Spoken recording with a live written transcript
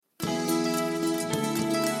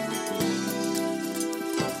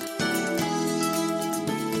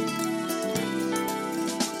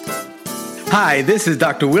Hi, this is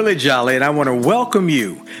Dr. Willie Jolly, and I want to welcome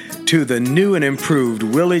you to the new and improved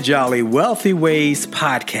Willie Jolly Wealthy Ways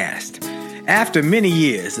podcast. After many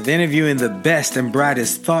years of interviewing the best and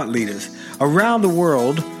brightest thought leaders around the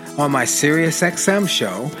world on my SiriusXM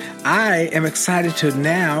show, I am excited to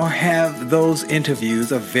now have those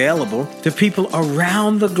interviews available to people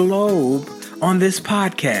around the globe on this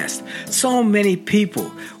podcast. So many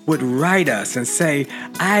people would write us and say,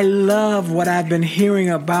 I love what I've been hearing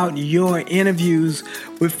about your interviews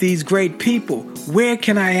with these great people. Where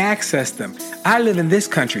can I access them? I live in this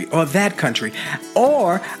country or that country,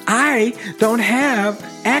 or I don't have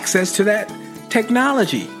access to that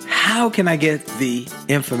technology. How can I get the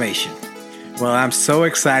information? Well, I'm so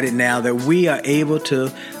excited now that we are able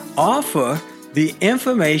to offer the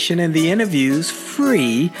information and the interviews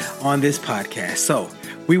free on this podcast. So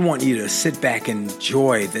we want you to sit back and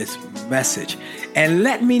enjoy this message and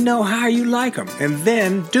let me know how you like them. And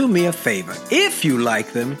then do me a favor. If you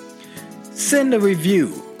like them, send a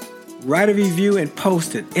review, write a review and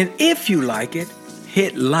post it. And if you like it,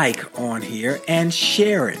 hit like on here and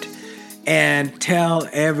share it and tell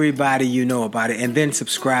everybody you know about it, and then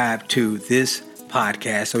subscribe to this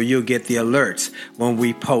podcast so you'll get the alerts when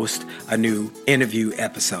we post a new interview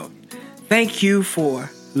episode. Thank you for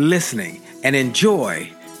listening and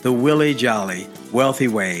enjoy the Willie Jolly Wealthy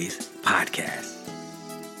Ways podcast.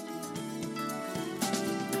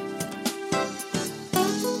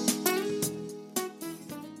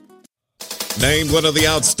 Named one of the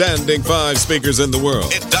outstanding 5 speakers in the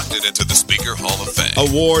world. Inducted into the Speaker Hall of Fame.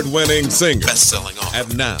 Award-winning singer. Best-selling author.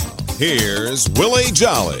 And now, here's Willie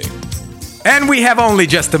Jolly. And we have only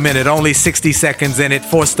just a minute, only 60 seconds in it.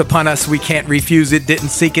 Forced upon us, we can't refuse it. Didn't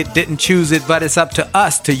seek it, didn't choose it, but it's up to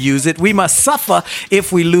us to use it. We must suffer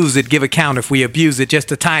if we lose it, give account if we abuse it.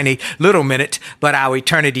 Just a tiny little minute, but our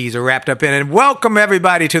eternities are wrapped up in it. Welcome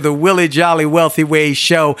everybody to the Willie Jolly Wealthy Ways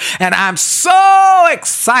show. And I'm so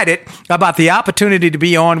excited about the opportunity to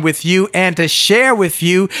be on with you and to share with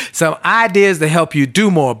you some ideas to help you do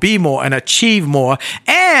more, be more, and achieve more,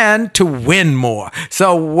 and to win more.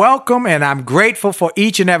 So welcome, and I'm grateful for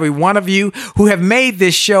each and every one of you who have made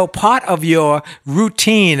this show part of your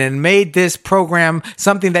routine and made this program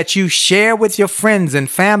something that you share with your friends and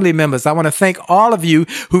family members. I want to thank all of you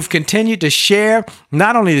who've continued to share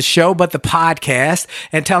not only the show, but the podcast,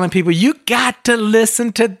 and telling people you got to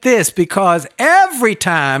listen to this, because every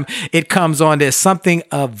time it comes on, there's something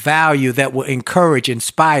of value that will encourage,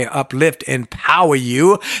 inspire, uplift, empower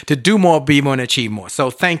you to do more, be more, and achieve more. So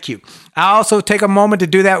thank you. I also take a moment to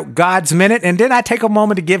do that God's minute, and then I take a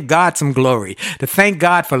moment to give God some glory, to thank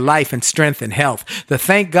God for life and strength and health, to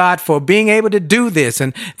thank God for being able to do this,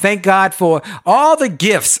 and thank God for all the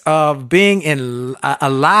gifts of being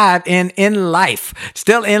alive in life,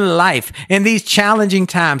 still in life, in these challenging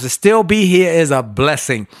times. To still be here is a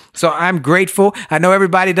blessing. So I'm grateful. I know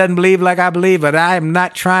everybody doesn't believe like I believe, but I am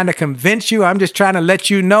not trying to convince you. I'm just trying to let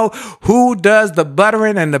you know who does the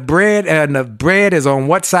buttering and the bread is on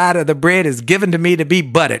what side of the bread is given to me to be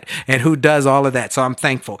buttered, and who does all of that. So I'm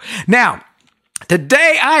thankful. Now,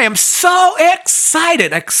 today I am so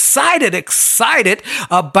excited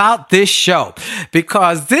about this show,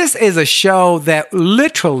 because this is a show that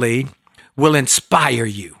literally will inspire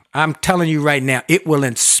you. I'm telling you right now, it will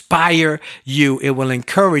inspire you, it will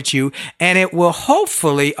encourage you, and it will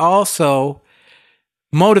hopefully also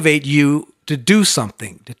motivate you to do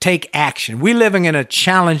something, to take action. We're living in a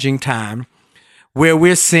challenging time where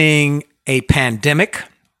we're seeing a pandemic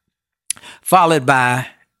followed by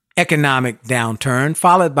economic downturn,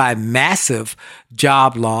 followed by massive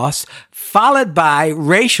job loss, followed by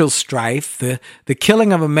racial strife, the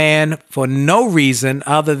killing of a man for no reason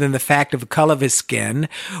other than the fact of the color of his skin,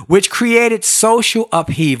 which created social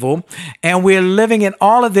upheaval. And we're living in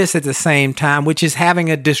all of this at the same time, which is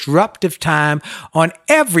having a disruptive time on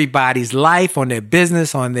everybody's life, on their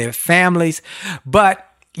business, on their families. But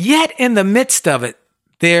yet in the midst of it,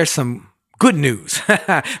 there's some good news.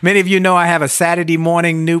 Many of you know I have a Saturday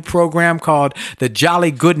morning new program called the Jolly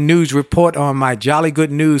Good News Report on my Jolly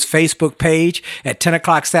Good News Facebook page at 10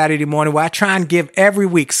 o'clock Saturday morning, where I try and give every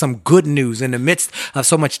week some good news in the midst of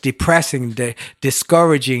so much depressing,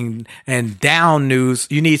 discouraging, and down news.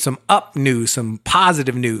 You need some up news, some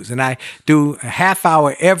positive news. And I do a half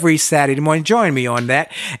hour every Saturday morning. Join me on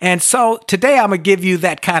that. And so today I'm going to give you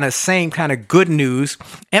that same kind of good news.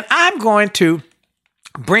 And I'm going to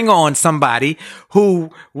bring on somebody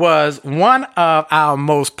who was one of our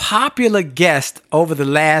most popular guests over the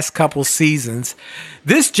last couple seasons.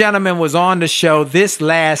 This gentleman was on the show this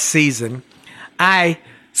last season. I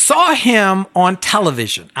saw him on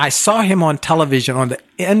television. I saw him on television on the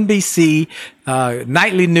NBC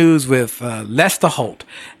Nightly News with Lester Holt.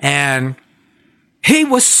 And he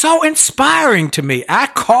was so inspiring to me. I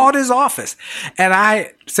called his office and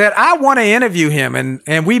I said, I want to interview him.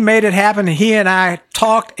 And we made it happen. He and I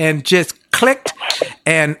talked and just clicked.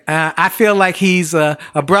 And I feel like he's a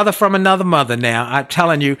brother from another mother now, I'm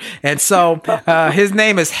telling you. And so his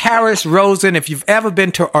name is Harris Rosen. If you've ever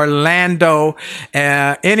been to Orlando,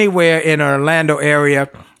 anywhere in Orlando area,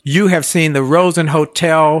 you have seen the Rosen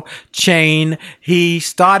Hotel chain. He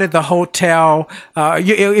started the hotel.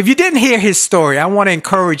 If you didn't hear his story, I want to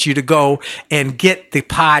encourage you to go and get the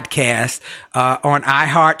podcast on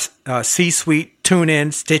iHeart, C-Suite,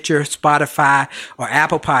 TuneIn, Stitcher, Spotify, or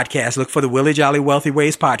Apple Podcasts. Look for the Willie Jolly Wealthy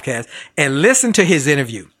Ways podcast and listen to his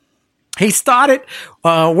interview. He started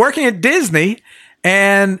working at Disney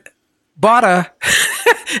and bought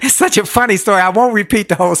it's such a funny story. I won't repeat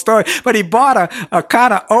the whole story, but he bought a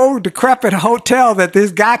kind of old, decrepit hotel that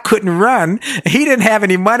this guy couldn't run. He didn't have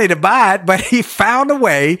any money to buy it, but he found a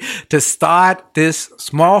way to start this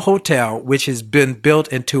small hotel, which has been built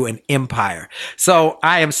into an empire. So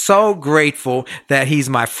I am so grateful that he's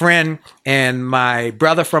my friend and my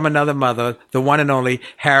brother from another mother, the one and only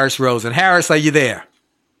Harris Rosen. Harris, are you there?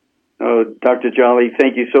 Oh, Dr. Jolly,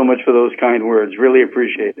 thank you so much for those kind words. Really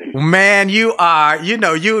appreciate it. Man, you are,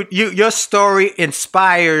 your story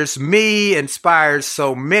inspires me, inspires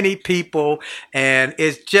so many people, and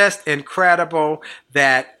it's just incredible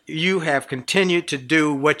that you have continued to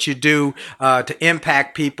do what you do to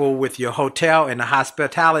impact people with your hotel and the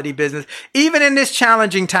hospitality business, even in this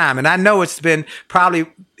challenging time. And I know it's been probably,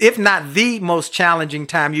 if not the most challenging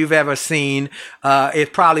time you've ever seen, it's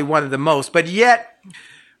probably one of the most, but yet,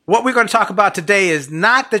 what we're going to talk about today is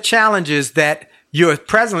not the challenges that you're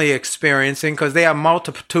presently experiencing, because there are a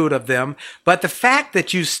multitude of them, but the fact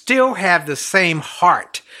that you still have the same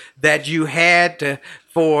heart that you had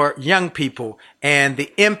for young people and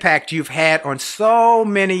the impact you've had on so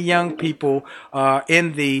many young people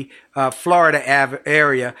in the Florida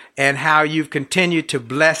area, and how you've continued to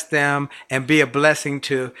bless them and be a blessing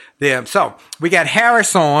to them. So we got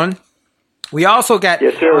Harris on. We also got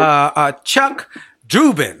Chuck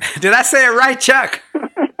Dubin. Did I say it right, Chuck?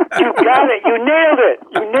 You got it. You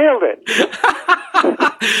nailed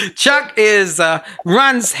it. Chuck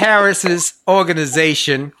runs Harris's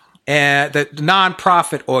organization, the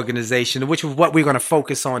nonprofit organization, which is what we're going to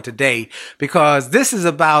focus on today, because this is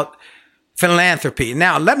about philanthropy.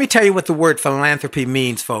 Now, let me tell you what the word philanthropy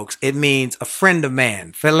means, folks. It means a friend of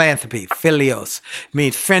man. Philanthropy, philios,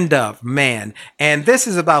 means friend of man. And this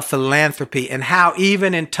is about philanthropy and how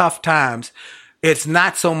even in tough times, it's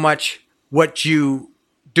not so much what you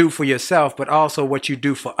do for yourself, but also what you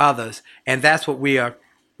do for others. And that's what we are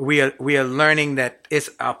learning, that it's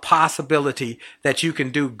a possibility that you can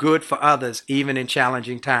do good for others, even in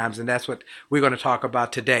challenging times. And that's what we're going to talk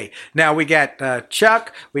about today. Now, we got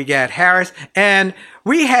Chuck, we got Harris, and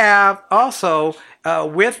we have also,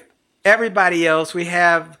 with everybody else, we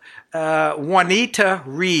have Juanita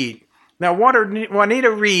Reed. Now, Juanita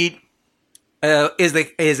Reed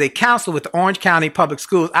is a counselor with the Orange County Public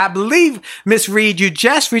Schools. I believe, Miss Reed, you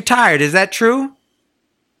just retired. Is that true?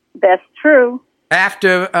 That's true.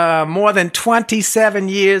 After more than 27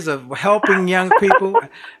 years of helping young people,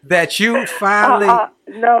 that you finally...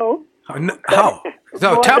 No. Oh,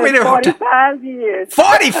 so tell me... 45 years.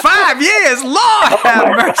 45 years? Lord have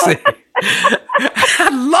mercy.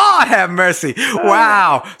 Lord have mercy.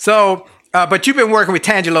 Wow. So, but you've been working with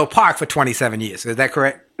Tangelo Park for 27 years. Is that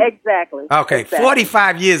correct? Exactly. Okay, exactly.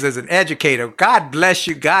 45 years as an educator. God bless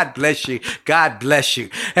you. God bless you. God bless you.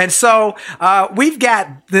 And so we've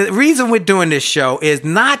got, the reason we're doing this show is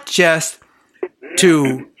not just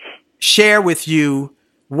to share with you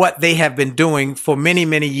what they have been doing for many,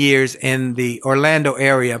 many years in the Orlando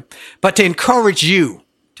area, but to encourage you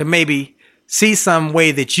to maybe see some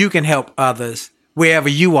way that you can help others wherever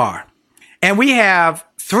you are. And we have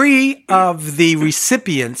 3 of the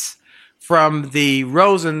recipients from the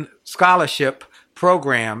Rosen Scholarship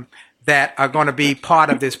Program that are going to be part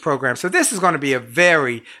of this program. So this is going to be a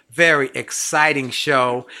very, very exciting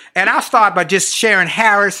show. And I'll start by just sharing,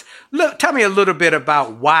 Harris, tell me a little bit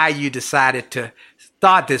about why you decided to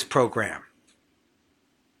start this program.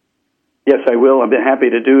 Yes, I will. I've been happy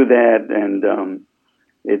to do that, and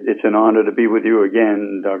it's an honor to be with you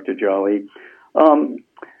again, Dr. Jolly.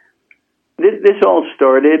 This all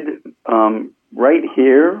started right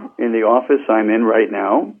here in the office I'm in right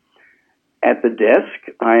now. At the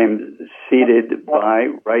desk I am seated by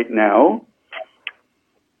right now.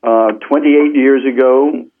 28 years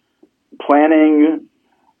ago, planning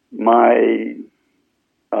my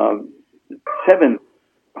seventh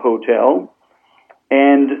hotel,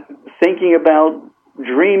 and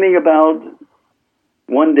dreaming about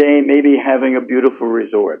one day maybe having a beautiful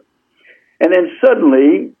resort. And then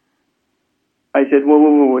suddenly, I said,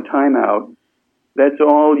 whoa, time out. That's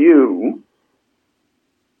all you.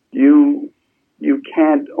 You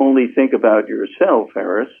can't only think about yourself,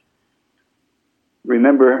 Harris.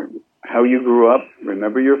 Remember how you grew up.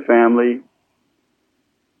 Remember your family.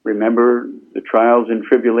 Remember the trials and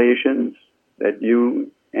tribulations that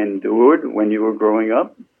you endured when you were growing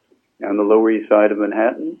up on the Lower East Side of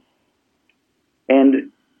Manhattan.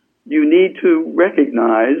 And you need to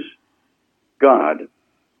recognize God.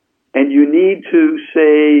 And you need to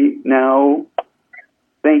say now,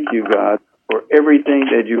 thank you, God, for everything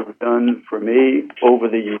that you've done for me over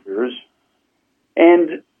the years.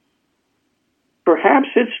 And perhaps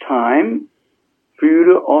it's time for you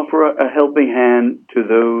to offer a helping hand to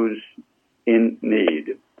those in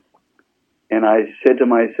need. And I said to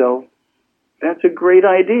myself, that's a great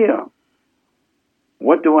idea.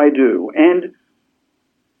 What do I do? And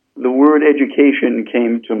the word education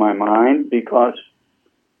came to my mind because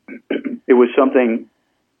it was something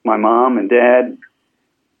my mom and dad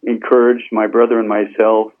encouraged my brother and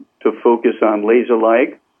myself to focus on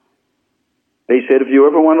laser-like. They said, if you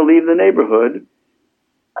ever want to leave the neighborhood,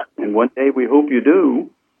 and one day we hope you do,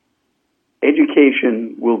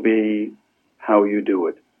 education will be how you do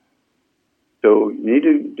it. So you need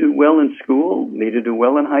to do well in school, need to do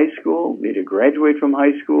well in high school, need to graduate from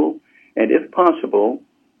high school, and if possible,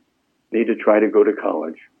 need to try to go to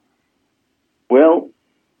college. Well,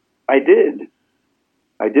 I did.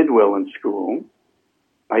 I did well in school.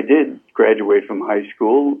 I did graduate from high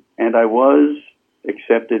school, and I was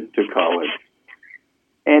accepted to college.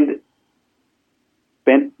 And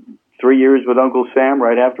spent 3 years with Uncle Sam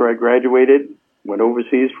right after I graduated, went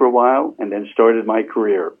overseas for a while, and then started my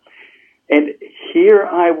career. And here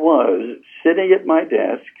I was, sitting at my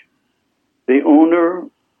desk, the owner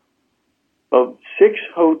of 6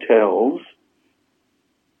 hotels.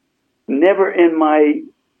 Never in my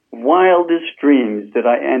wildest dreams did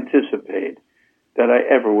I anticipate that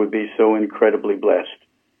I ever would be so incredibly blessed.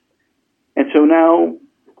 And so now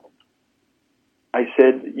I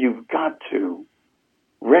said, you've got to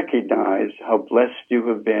recognize how blessed you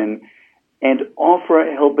have been and offer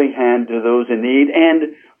a helping hand to those in need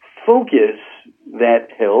and focus that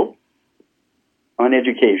help on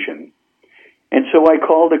education. And so I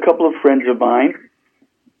called a couple of friends of mine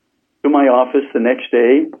to my office the next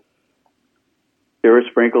day, Sarah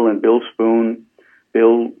Sprinkle and Bill Spoon.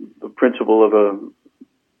 Bill, the principal of a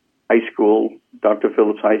high school, Dr.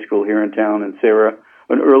 Phillips High School here in town, and Sarah,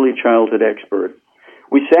 an early childhood expert.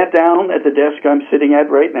 We sat down at the desk I'm sitting at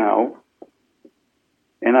right now,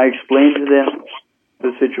 and I explained to them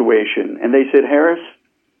the situation. And they said, Harris,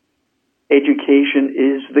 education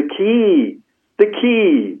is the key. The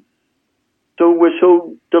key. So we're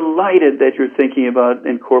so delighted that you're thinking about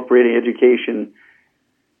incorporating education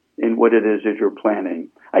in what it is that you're planning.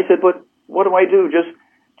 I said, but what do I do? Just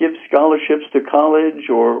give scholarships to college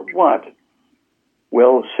or what?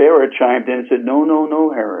 Well, Sarah chimed in and said,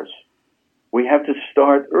 no, Harris. We have to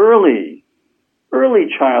start early. Early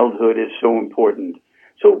childhood is so important.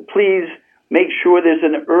 So please make sure there's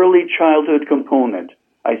an early childhood component.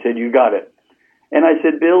 I said, you got it. And I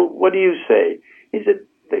said, Bill, what do you say? He said,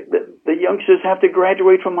 the youngsters have to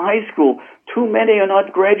graduate from high school. Too many are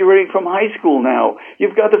not graduating from high school now.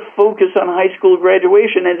 You've got to focus on high school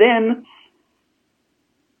graduation. And then,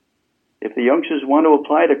 if the youngsters want to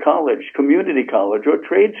apply to college, community college, or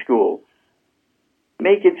trade school,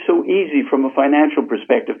 make it so easy from a financial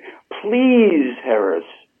perspective. Please, Harris,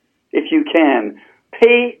 if you can,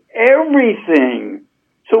 pay everything.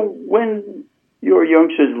 So when your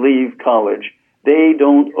youngsters leave college, they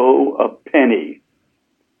don't owe a penny.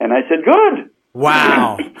 And I said, good.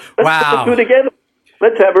 Wow. Let's do it together.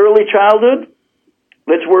 Let's have early childhood.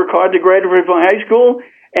 Let's work hard to graduate from high school.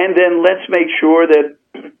 And then let's make sure that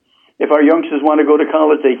if our youngsters want to go to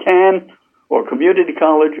college, they can, or community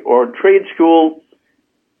college, or trade school.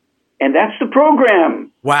 And that's the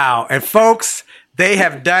program. Wow. And folks, they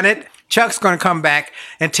have done it. Chuck's going to come back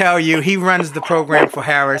and tell you he runs the program for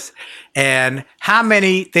Harris and how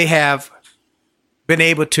many they have been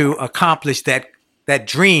able to accomplish that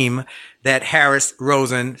dream that Harris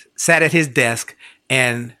Rosen sat at his desk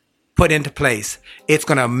and put into place. It's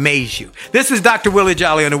going to amaze you. This is Dr. Willie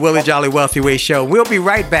Jolly on the Willie Jolly Wealthy Way Show. We'll be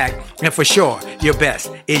right back. And for sure, your best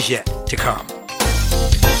is yet to come.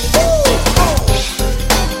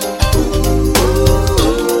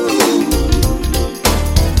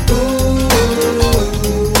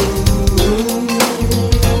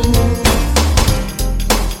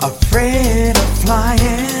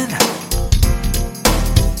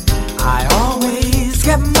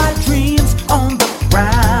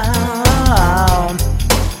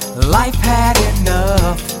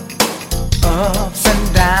 ups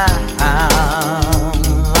and downs.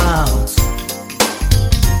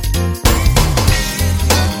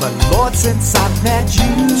 But Lord, since I met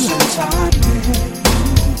you,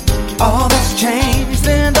 all that's changed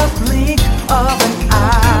in the blink of an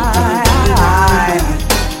eye.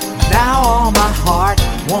 Now all my heart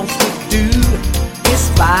wants to do is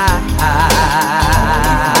fly.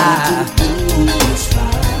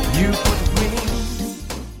 You put wings.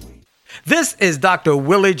 This is Dr.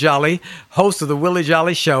 Willie Jolly, host of the Willie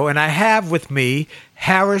Jolly Show, and I have with me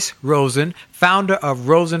Harris Rosen, founder of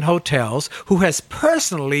Rosen Hotels, who has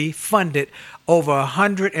personally funded over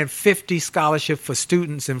 150 scholarships for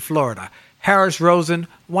students in Florida. Harris Rosen,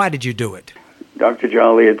 why did you do it? Dr.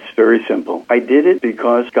 Jolly, it's very simple. I did it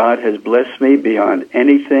because God has blessed me beyond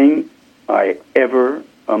anything I ever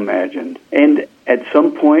imagined. And at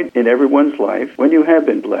some point in everyone's life, when you have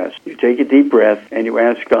been blessed, you take a deep breath and you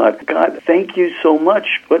ask God, God, thank you so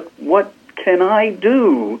much, but what can I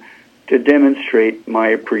do to demonstrate my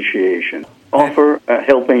appreciation? Offer a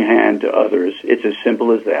helping hand to others. It's as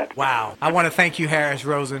simple as that. Wow. I want to thank you, Harris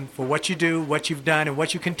Rosen, for what you do, what you've done, and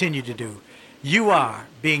what you continue to do. You are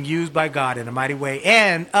being used by God in a mighty way,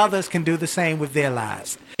 and others can do the same with their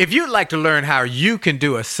lives. If you'd like to learn how you can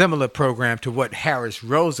do a similar program to what Harris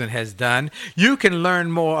Rosen has done, you can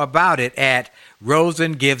learn more about it at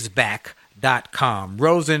rosengivesback.com.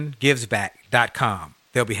 rosengivesback.com.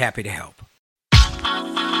 They'll be happy to help.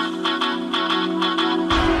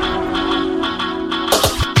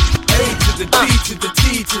 The D to the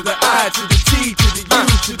T to the I to the T to the U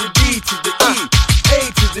to the D to the E. A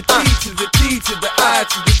to the T to the T to the I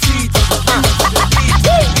to the T to the U to the E to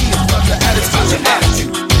the E. It's about your attitude.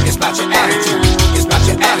 It's about your attitude. It's about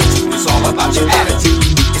your attitude. It's all about your attitude.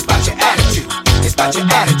 It's about your attitude. It's about your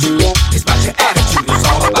attitude. It's about your attitude. It's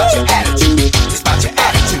all about your attitude. It's about your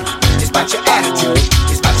attitude. It's about your attitude.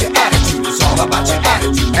 It's about your attitude. It's all about your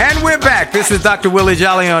attitude. And we're back. This is Dr. Willie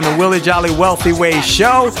Jolly on the Willie Jolly Wealthy Way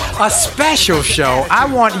Show, a special show.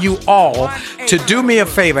 I want you all to do me a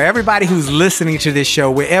favor. Everybody who's listening to this show,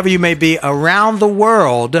 wherever you may be around the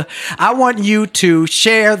world, I want you to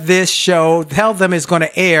share this show. Tell them it's going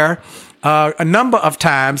to air a number of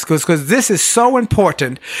times because this is so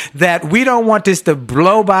important that we don't want this to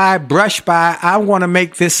blow by, brush by. I want to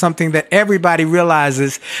make this something that everybody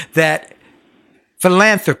realizes that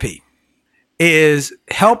philanthropy is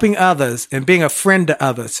helping others and being a friend to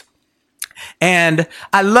others. And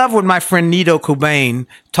I love what my friend Nito Cobain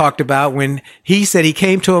talked about when he said he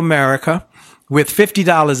came to America with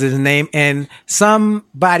 $50 in his name and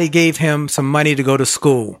somebody gave him some money to go to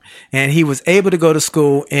school. And he was able to go to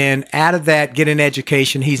school and out of that get an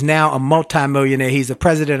education. He's now a multimillionaire. He's the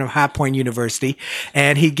president of High Point University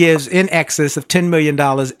and he gives in excess of $10 million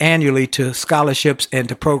annually to scholarships and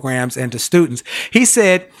to programs and to students. He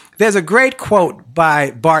said, there's a great quote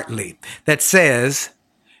by Bartley that says,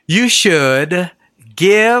 you should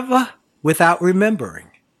give without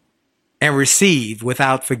remembering and receive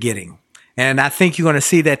without forgetting. And I think you're going to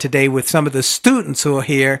see that today with some of the students who are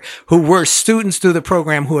here, who were students through the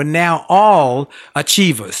program, who are now all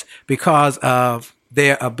achievers because of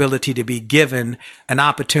their ability to be given an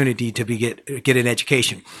opportunity to get an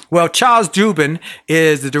education. Well, Charles Dubin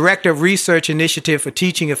is the Director of Research Initiative for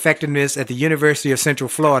Teaching Effectiveness at the University of Central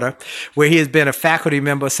Florida, where he has been a faculty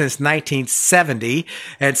member since 1970.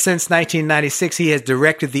 And since 1996, he has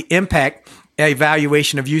directed the Impact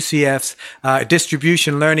evaluation of UCF's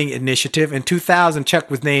distribution learning initiative. In 2000,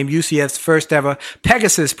 Chuck was named UCF's first ever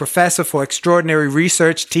Pegasus Professor for Extraordinary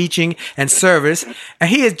Research, Teaching, and Service.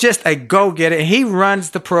 And he is just a go-getter. He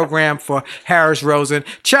runs the program for Harris Rosen.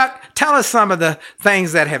 Chuck, tell us some of the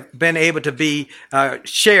things that have been able to be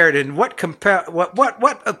shared and what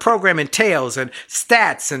a program entails and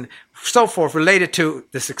stats and so forth related to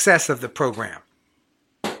the success of the program.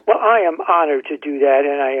 Well, I am honored to do that,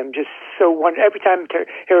 and I am just so wonderful. Every time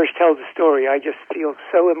Harris tells a story, I just feel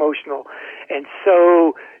so emotional and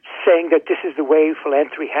so saying that this is the way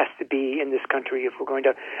philanthropy has to be in this country if we're going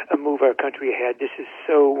to move our country ahead. This is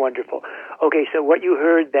so wonderful. Okay, so what you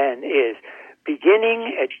heard then is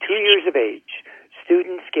beginning at 2 years of age,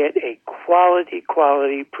 students get a quality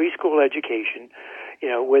preschool education,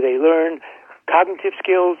 where they learn cognitive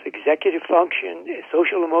skills, executive function,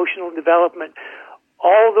 social emotional development,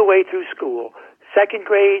 all the way through school. Second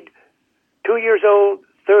grade, 2 years old,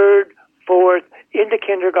 third, fourth, into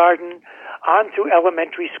kindergarten, on through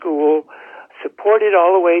elementary school, supported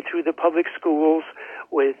all the way through the public schools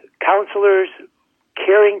with counselors,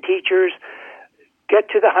 caring teachers, get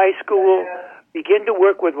to the high school, begin to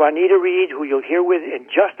work with Juanita Reed, who you'll hear with in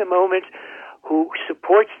just a moment, who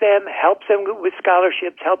supports them, helps them with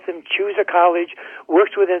scholarships, helps them choose a college,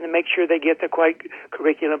 works with them to make sure they get the right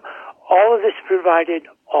curriculum. All of this provided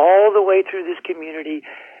all the way through this community,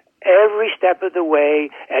 every step of the way,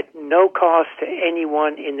 at no cost to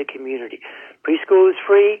anyone in the community. Preschool is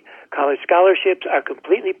free, college scholarships are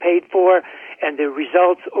completely paid for, and the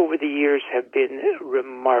results over the years have been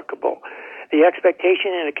remarkable. The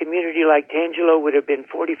expectation in a community like Tangelo would have been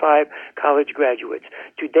 45 college graduates.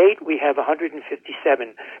 To date, we have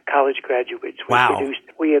 157 college graduates. Wow.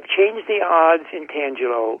 We have changed the odds in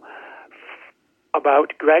Tangelo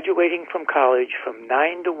about graduating from college from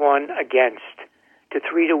 9 to 1 against to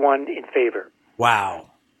 3 to 1 in favor.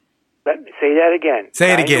 Wow. Let me say that again.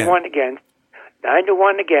 Say it again. 9 to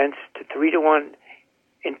 1 against to 3 to 1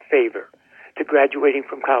 in favor to graduating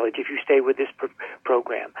from college if you stay with this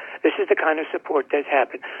program. This is the kind of support that's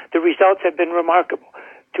happened. The results have been remarkable.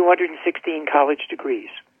 216 college degrees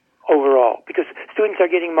overall, because students are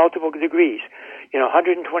getting multiple degrees.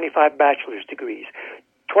 125 bachelor's degrees,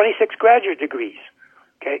 26 graduate degrees,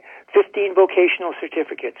 15 vocational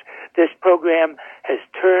certificates. This program has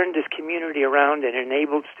turned this community around and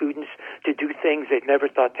enabled students to do things they never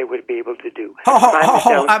thought they would be able to do.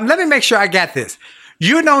 Let me make sure I got this.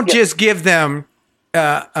 You don't just give them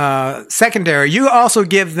secondary. You also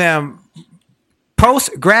give them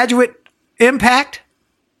postgraduate impact?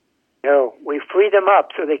 No, we free them up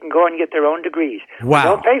so they can go and get their own degrees. Wow. We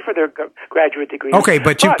don't pay for their graduate degrees. Okay,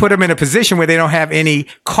 but you put them in a position where they don't have any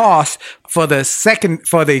cost for the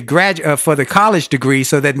college degree,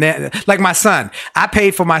 so that, like my son, I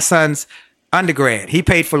paid for my son's undergrad. He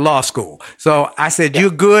paid for law school. So I said, you're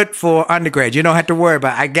good for undergrad. You don't have to worry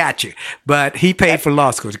about it. I got you. But he paid for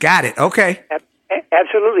law school. Got it. Okay.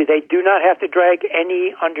 Absolutely. They do not have to drag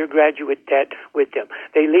any undergraduate debt with them.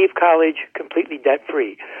 They leave college completely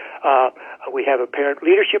debt-free. We have a parent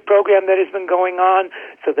leadership program that has been going on,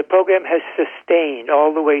 so the program has sustained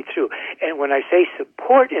all the way through. And when I say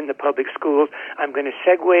support in the public schools, I'm going to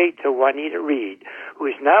segue to Juanita Reed, who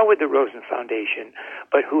is now with the Rosen Foundation,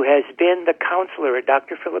 but who has been the counselor at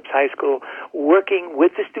Dr. Phillips High School, working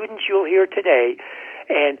with the students you'll hear today,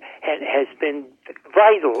 and has been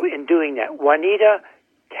vital in doing that. Juanita,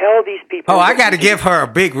 tell these people. Oh, I got to give her a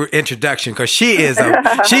big introduction, because she's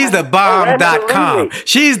the bomb.com.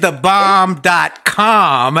 She's the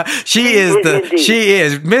bomb.com. She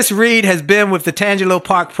is. Miss Reed has been with the Tangelo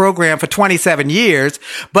Park program for 27 years,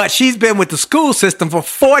 but she's been with the school system for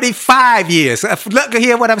 45 years. Look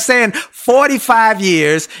here what I'm saying. 45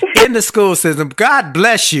 years in the school system. God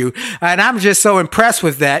bless you. And I'm just so impressed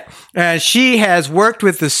with that. She has worked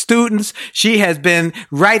with the students. She has been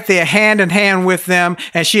right there hand in hand with them.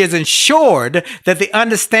 And she has ensured that they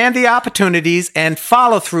understand the opportunities and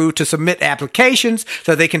follow through to submit applications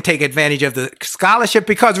so they can take advantage of the scholarship.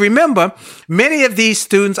 Because remember, many of these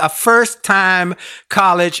students are first-time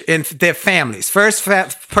college in their families, first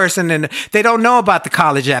person, and they don't know about the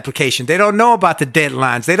college application. They don't know about the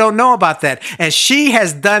deadlines. They don't know about that. And she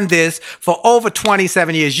has done this for over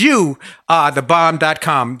 27 years. You are the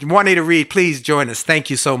bomb.com. Juanita Reed, please join us.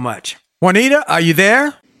 Thank you so much. Juanita, are you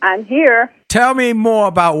there? I'm here. Tell me more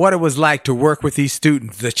about what it was like to work with these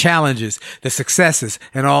students, the challenges, the successes,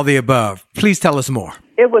 and all the above. Please tell us more.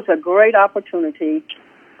 It was a great opportunity.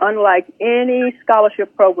 Unlike any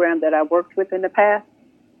scholarship program that I worked with in the past,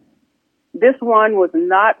 this one was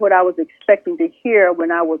not what I was expecting to hear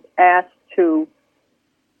when I was asked to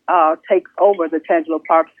take over the Tangelo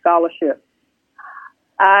Park Scholarship.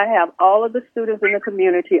 I have all of the students in the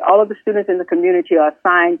community. All of the students in the community are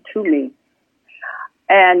assigned to me.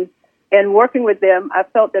 And in working with them, I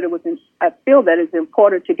feel that it's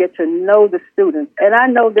important to get to know the students. And I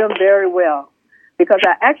know them very well because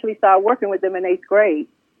I actually started working with them in 8th grade.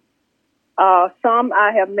 Some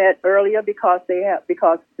I have met earlier because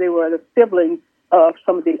they were the siblings of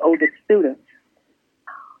some of the oldest students.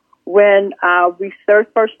 When we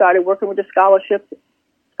first started working with the scholarship,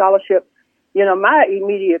 my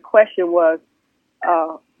immediate question was,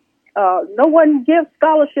 no one gives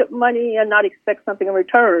scholarship money and not expect something in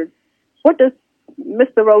return. What does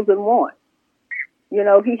Mr. Rosen want? He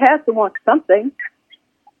has to want something.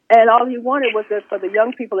 And all he wanted was for the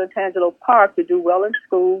young people in Tangelo Park to do well in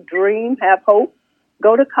school, dream, have hope,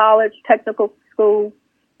 go to college, technical school,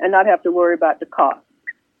 and not have to worry about the cost.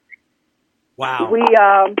 Wow.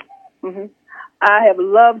 I have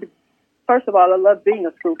loved, first of all, I love being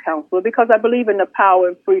a school counselor because I believe in the power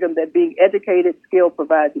and freedom that being educated, skilled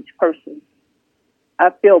provides each person. I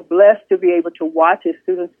feel blessed to be able to watch as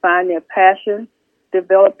students find their passion,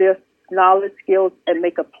 develop their knowledge, skills, and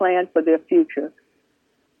make a plan for their future.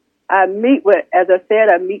 I meet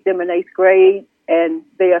them in 8th grade, and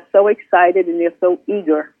they are so excited and they're so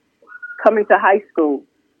eager coming to high school.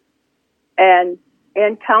 And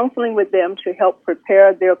in counseling with them to help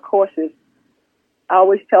prepare their courses, I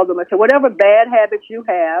always tell them, I say, whatever bad habits you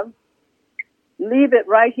have, leave it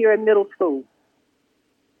right here in middle school.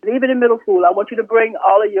 Leave it in middle school. I want you to bring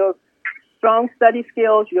all of your strong study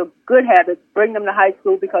skills, your good habits, bring them to high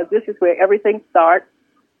school, because this is where everything starts.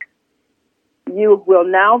 You will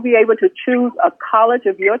now be able to choose a college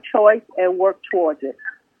of your choice and work towards it.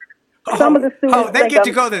 Some of the students they get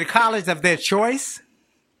to go to the college of their choice?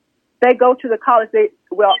 They go to the college.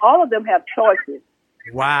 All of them have choices.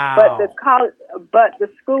 Wow. But the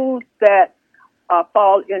schools that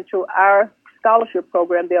fall into our scholarship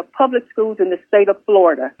program, they're public schools in the state of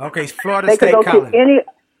Florida. Okay, Florida State College. They can go College. to any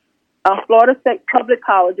Florida State public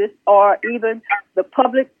colleges, or even the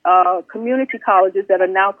public community colleges that are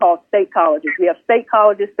now called state colleges. We have state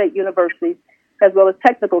colleges, state universities, as well as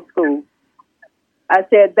technical schools. I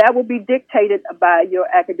said that will be dictated by your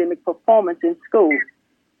academic performance in school.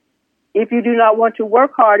 If you do not want to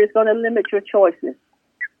work hard, it's going to limit your choices.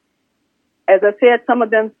 As I said, some of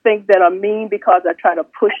them think that I'm mean because I try to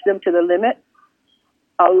push them to the limit.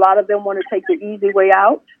 A lot of them want to take the easy way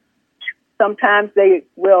out. Sometimes they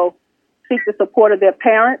will seek the support of their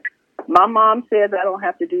parents. My mom says, I don't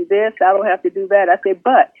have to do this, I don't have to do that. I say,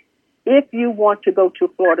 but if you want to go to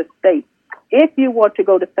Florida State, if you want to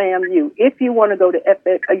go to FAMU, if you want to go to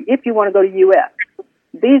if you want to go to UF,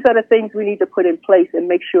 these are the things we need to put in place and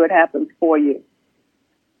make sure it happens for you.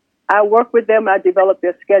 I work with them. I develop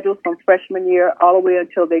their schedules from freshman year all the way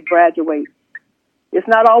until they graduate. It's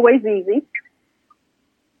not always easy,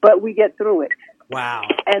 but we get through it. Wow.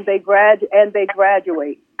 And they graduate. And they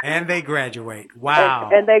graduate. Wow. And they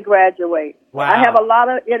graduate. Wow. I have a lot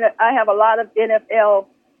of NFL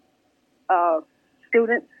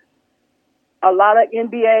students, a lot of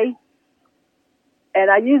NBA, and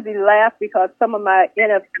I usually laugh because some of my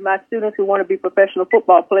students who want to be professional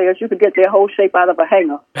football players, you could get their whole shape out of a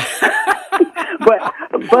hanger. but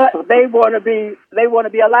they want to be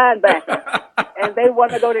a linebacker, and they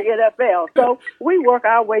want to go to NFL. So we work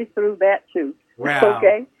our way through that too. Wow.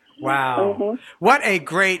 Okay. Wow. Mm-hmm. What a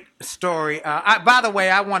great story. By the way,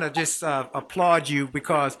 I want to just applaud you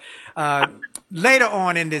because later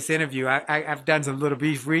on in this interview, I've done some little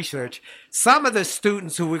brief research. Some of the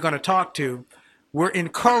students who we're going to talk to were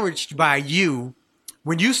encouraged by you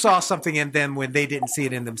when you saw something in them when they didn't see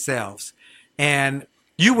it in themselves. And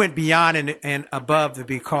you went beyond and above to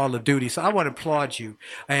be called of duty. So I want to applaud you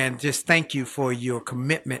and just thank you for your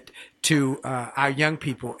commitment to our young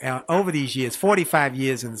people over these years, 45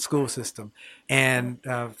 years in the school system and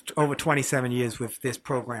over 27 years with this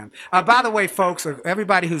program. By the way, folks,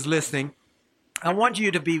 everybody who's listening, I want you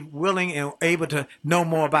to be willing and able to know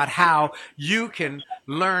more about how you can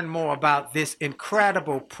learn more about this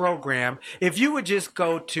incredible program. If you would just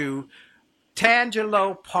go to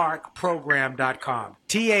TangeloParkProgram.com,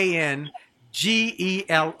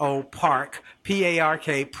 TANGELO Park,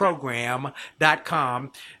 PARK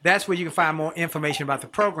program.com. That's where you can find more information about the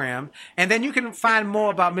program. And then you can find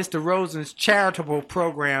more about Mr. Rosen's charitable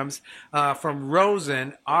programs from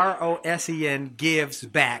Rosen, ROSEN,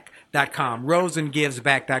 GivesBack.com,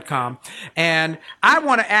 RosenGivesBack.com. And I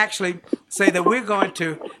want to actually say that we're going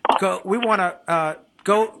to go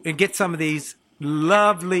and get some of these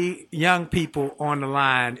lovely young people on the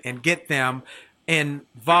line and get them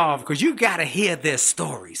involved, because you got to hear their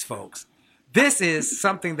stories, folks. This is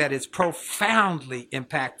something that is profoundly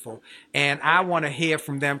impactful, and I want to hear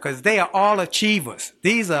from them because they are all achievers.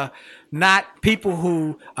 These are not people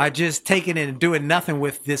who are just taking it and doing nothing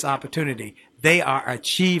with this opportunity. They are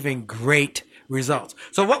achieving great results.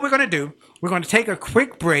 So what we're going to do, we're going to take a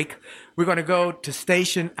quick break. We're going to go to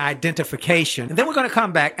station identification, and then we're going to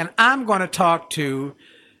come back, and I'm going to talk to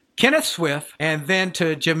Kenneth Swift, and then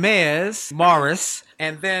to Jamez Morris,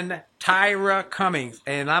 and then Tyra Cummings.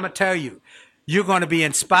 And I'm going to tell you, you're going to be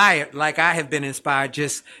inspired like I have been inspired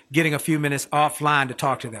just getting a few minutes offline to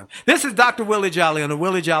talk to them. This is Dr. Willie Jolly on the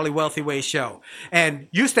Willie Jolly Wealthy Way Show. And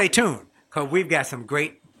you stay tuned because we've got some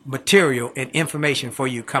great material and information for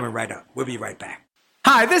you coming right up. We'll be right back.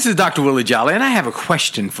 Hi, this is Dr. Willie Jolly, and I have a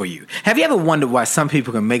question for you. Have you ever wondered why some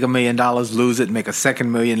people can make $1 million, lose it, make a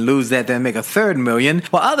second million, lose that, then make a third million,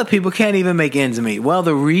 while other people can't even make ends meet? Well,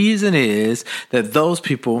 the reason is that those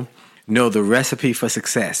people know the recipe for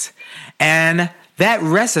success. And that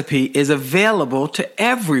recipe is available to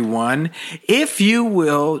everyone if you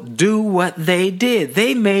will do what they did.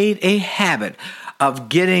 They made a habit of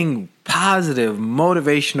getting positive,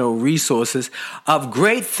 motivational resources of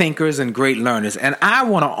great thinkers and great learners. And I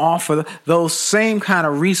want to offer those same kind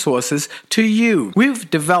of resources to you. We've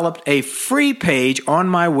developed a free page on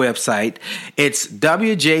my website. It's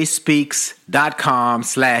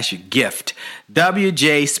wjspeaks.com/gift.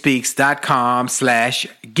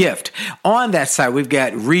 wjspeaks.com/gift. On that site, we've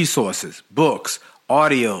got resources, books,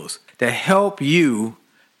 audios to help you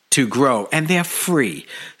to grow, and they're free.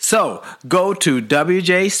 So go to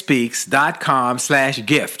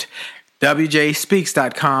wjspeaks.com/gift,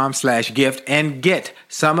 wjspeaks.com/gift, and get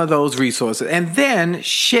some of those resources, and then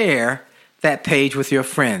share that page with your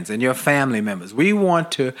friends and your family members. We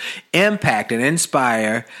want to impact and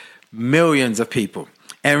inspire millions of people.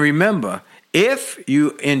 And remember, if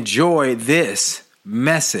you enjoy this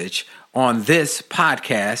message on this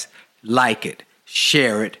podcast, like it,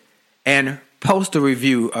 share it, and post a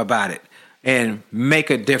review about it, and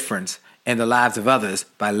make a difference in the lives of others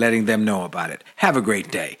by letting them know about it. Have a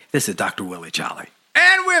great day. This is Dr. Willie Jolly.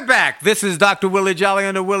 And we're back. This is Dr. Willie Jolly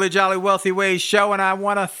on the Willie Jolly Wealthy Ways Show, and I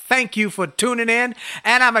want to thank you for tuning in.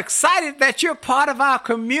 And I'm excited that you're part of our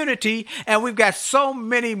community, and we've got so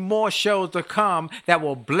many more shows to come that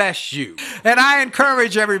will bless you. And I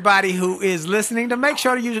encourage everybody who is listening to make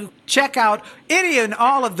sure you check out any and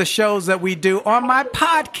all of the shows that we do on my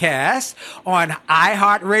podcast on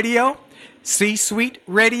iHeartRadio, C-Suite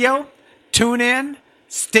Radio, TuneIn,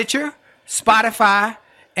 Stitcher, Spotify,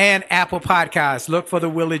 and Apple Podcasts. Look for the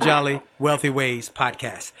Willie Jolly Wealthy Ways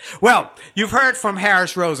podcast. Well, you've heard from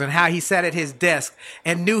Harris Rosen, how he sat at his desk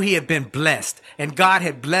and knew he had been blessed, and God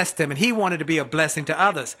had blessed him, and he wanted to be a blessing to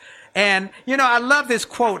others. And, you know, I love this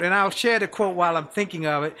quote, and I'll share the quote while I'm thinking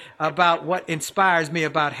of it, about what inspires me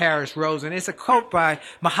about Harris Rosen. It's a quote by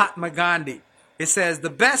Mahatma Gandhi. It says, "The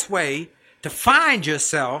best way to find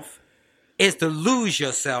yourself is to lose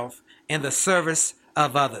yourself in the service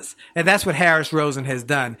of others." And that's what Harris Rosen has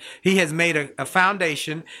done. He has made a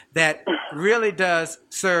foundation that really does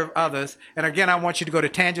serve others. And again, I want you to go to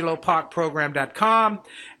TangeloParkProgram.com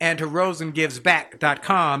and to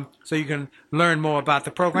RosenGivesBack.com so you can learn more about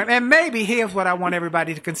the program. And maybe here's what I want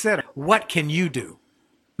everybody to consider. What can you do?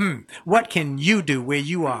 What can you do where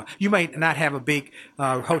you are? You might not have a big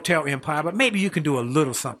hotel empire, but maybe you can do a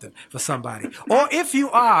little something for somebody. Or if you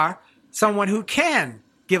are someone who can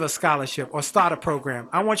give a scholarship or start a program,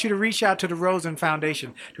 I want you to reach out to the Rosen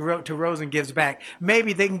Foundation, to Rosen Gives Back.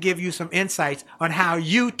 Maybe they can give you some insights on how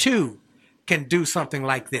you too can do something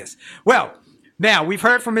like this. Well, now we've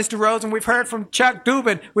heard from Mr. Rosen, we've heard from Chuck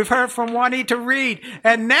Dubin, we've heard from Juanita Reed,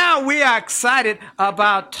 and now we are excited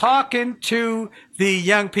about talking to the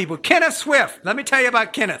young people. Kenneth Swift, let me tell you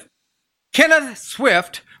about Kenneth. Kenneth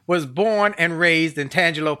Swift was born and raised in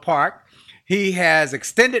Tangelo Park. He has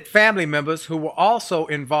extended family members who were also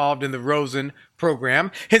involved in the Rosen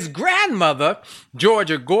program. His grandmother,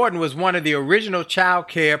 Georgia Gordon, was one of the original child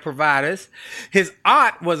care providers. His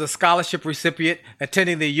aunt was a scholarship recipient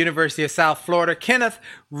attending the University of South Florida. Kenneth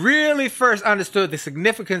really first understood the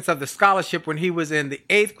significance of the scholarship when he was in the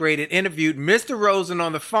 8th grade and interviewed Mr. Rosen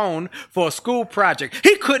on the phone for a school project.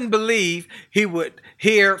 He couldn't believe he would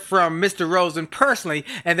hear from Mr. Rosen personally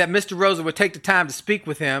and that Mr. Rosen would take the time to speak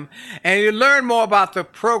with him, and he learned more about the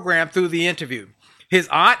program through the interview. His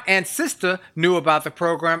aunt and sister knew about the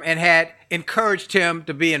program and had encouraged him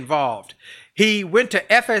to be involved. He went to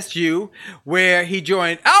FSU, where he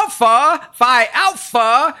joined Phi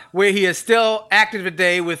Alpha, where he is still active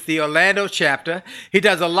today with the Orlando chapter. He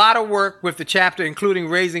does a lot of work with the chapter, including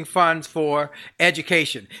raising funds for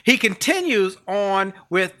education. He continues on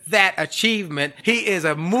with that achievement. He is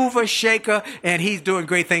a mover, shaker, and he's doing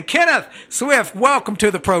great things. Kenneth Swift, welcome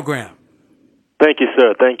to the program. Thank you,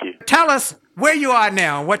 sir. Thank you. Tell us where you are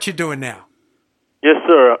now and what you're doing now. Yes,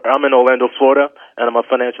 sir. I'm in Orlando, Florida, and I'm a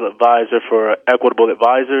financial advisor for Equitable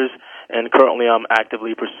Advisors, and currently I'm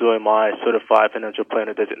actively pursuing my Certified Financial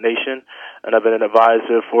Planner designation, and I've been an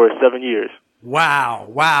advisor for 7 years.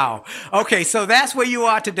 Wow. Okay, so that's where you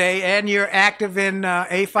are today, and you're active in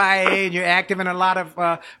AFIA, and you're active in a lot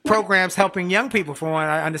of programs helping young people, from what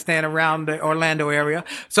I understand, around the Orlando area.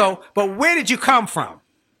 So, but where did you come from?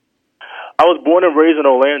 I was born and raised in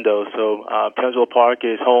Orlando, so Tangelo Park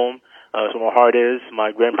is home. That's where my heart is.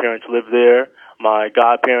 My grandparents live there. My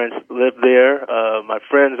godparents live there. My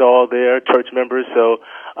friends are all there, church members. So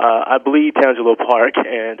I bleed Tangelo Park,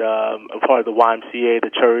 and I'm part of the YMCA, the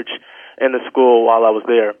church, and the school while I was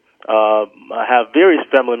there. I have various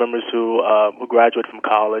family members who graduated from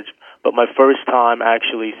college, but my first time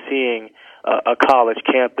actually seeing a college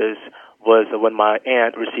campus was when my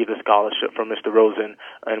aunt received a scholarship from Mr. Rosen,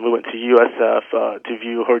 and we went to USF to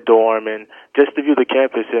view her dorm and just to view the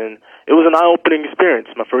campus, and it was an eye-opening experience,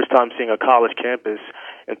 my first time seeing a college campus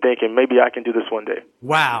and thinking maybe I can do this one day.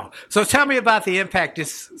 Wow. So tell me about the impact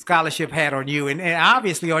this scholarship had on you and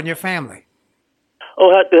obviously on your family.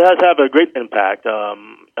 Oh, it has had a great impact.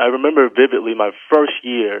 I remember vividly my first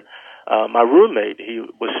year, my roommate, he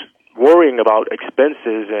was worrying about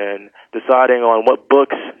expenses and deciding on what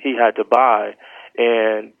books he had to buy.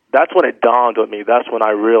 And that's when it dawned on me. That's when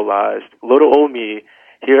I realized little old me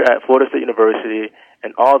here at Florida State University,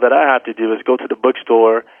 and all that I have to do is go to the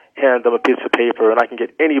bookstore, hand them a piece of paper, and I can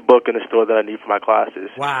get any book in the store that I need for my classes.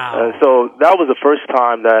 Wow. And so that was the first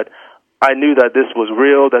time that I knew that this was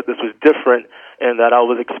real, that this was different, and that I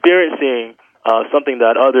was experiencing something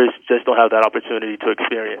that others just don't have that opportunity to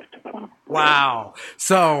experience. Wow.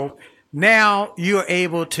 So now you're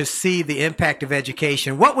able to see the impact of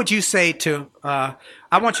education. What would you say to, I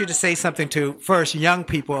want you to say something to first young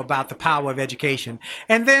people about the power of education,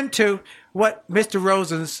 and then to what Mr.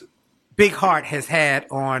 Rosen's big heart has had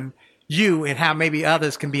on you and how maybe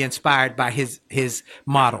others can be inspired by his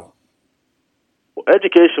model. Well,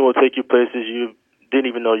 education will take you places you didn't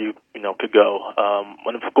even know you could go.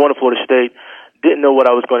 When I was going to Florida State, didn't know what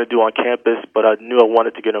I was going to do on campus, but I knew I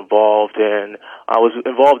wanted to get involved, and I was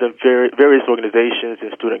involved in various organizations in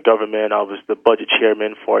student government. I was the budget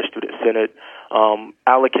chairman for our student senate,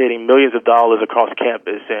 allocating millions of dollars across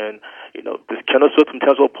campus, and this Kendall Swift from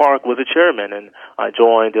Tazewell Park was a chairman, and I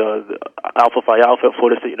joined the Alpha Phi Alpha at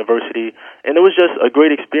Florida State University, and it was just a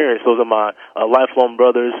great experience. Those are my lifelong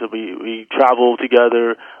brothers. We travel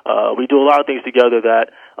together. We do a lot of things together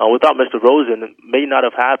that without Mr. Rosen may not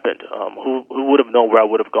have happened. Who would have known where I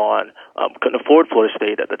would have gone? Couldn't afford Florida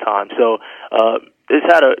State at the time. So it's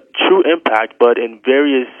had a true impact, but in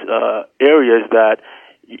various areas that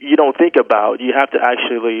you don't think about. You have to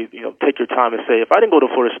actually, take your time and say, if I didn't go to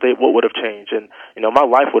Florida State, what would have changed? And, my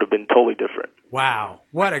life would have been totally different. Wow.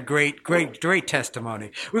 What a great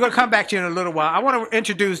testimony. We're going to come back to you in a little while. I want to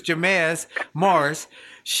introduce Jamez Morris.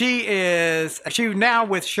 She now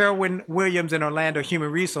with Sherwin-Williams in Orlando Human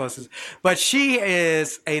Resources, but she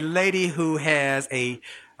is a lady who has a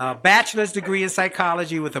bachelor's degree in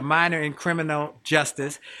psychology with a minor in criminal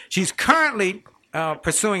justice. She's currently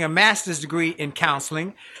pursuing a master's degree in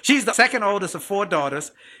counseling. She's the second oldest of 4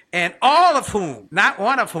 daughters, and all of whom, not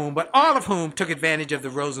one of whom, but all of whom took advantage of the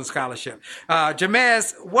Rosen Scholarship.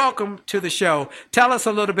 Jamez, welcome to the show. Tell us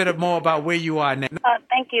a little bit more about where you are now.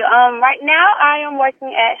 Thank you. Right now, I am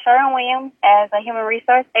working at Sherwin-Williams as a human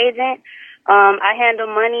resource agent. I handle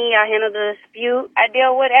money. I handle the dispute. I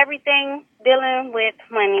deal with everything dealing with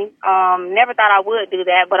money. Never thought I would do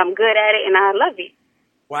that, but I'm good at it, and I love it.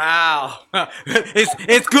 Wow.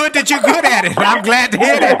 It's good that you're good at it. I'm glad to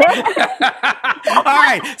hear that. All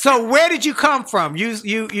right. So where did you come from? You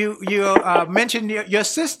mentioned your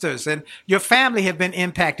sisters and your family have been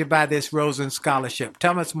impacted by this Rosen Scholarship.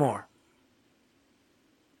 Tell us more.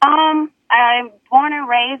 I'm born and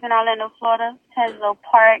raised in Orlando, Florida, Tazewell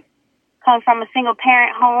Park. Come from a single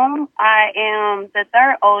parent home. I am the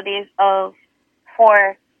third oldest of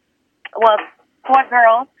 4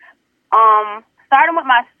 girls. Starting with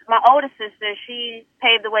my older sister, she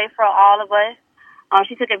paved the way for all of us.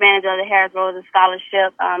 She took advantage of the Harris Rosen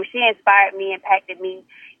Scholarship. She inspired me, impacted me.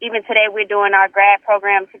 Even today, we're doing our grad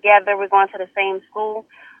program together. We're going to the same school.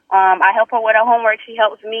 I help her with her homework. She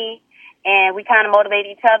helps me, and we kind of motivate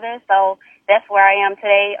each other. So that's where I am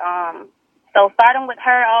today. So starting with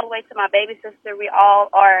her all the way to my baby sister, we all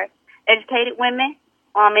are educated women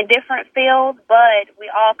in different fields, but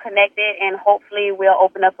we all connected, and hopefully we'll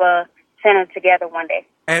open up a center together one day.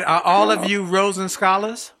 And are all of you Rosen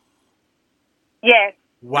scholars? Yes.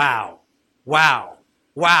 Wow.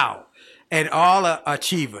 And all are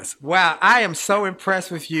achievers. Wow. I am so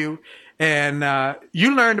impressed with you. And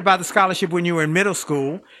you learned about the scholarship when you were in middle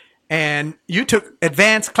school, and you took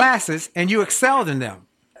advanced classes and you excelled in them.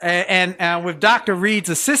 And with Dr. Reed's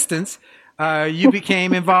assistance, you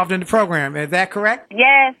became involved in the program. Is that correct?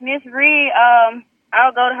 Yes, Miss Reed.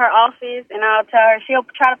 I'll go to her office and I'll tell her, she'll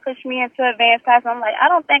try to push me into advanced class. I'm like, I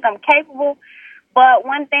don't think I'm capable. But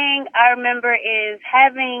one thing I remember is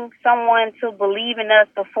having someone to believe in us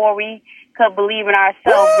before we could believe in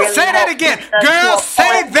ourselves. Really say that again. Girl,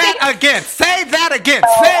 say that again. Say that again.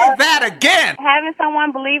 Say that again. Having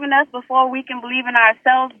someone believe in us before we can believe in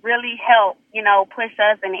ourselves really helped, push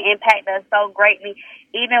us and impact us so greatly.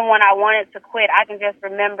 Even when I wanted to quit, I can just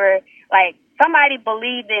remember, somebody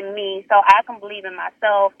believed in me, so I can believe in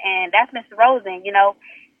myself. And that's Mr. Rosen,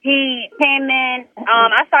 He came in,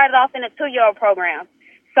 I started off in a 2-year-old program.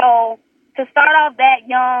 So to start off that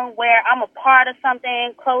young where I'm a part of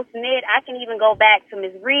something close-knit, I can even go back to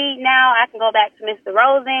Ms. Reed now. I can go back to Mr.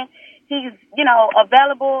 Rosen. He's,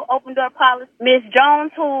 available, open door policy. Miss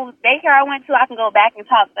Jones, who daycare I went to, I can go back and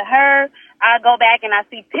talk to her. I go back and I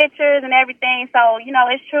see pictures and everything. So,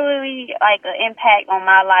 it's truly like an impact on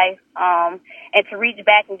my life. And to reach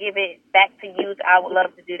back and give it back to youth, I would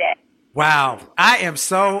love to do that. Wow. I am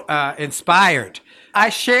so inspired. I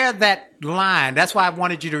shared that line. That's why I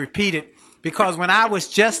wanted you to repeat it, because when I was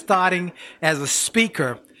just starting as a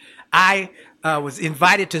speaker, I was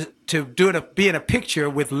invited to be in a picture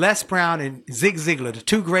with Les Brown and Zig Ziglar, the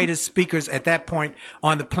two greatest speakers at that point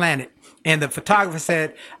on the planet. And the photographer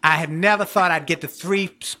said, I had never thought I'd get the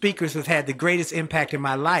three speakers who've had the greatest impact in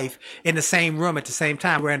my life in the same room at the same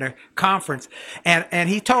time. We're in a conference. And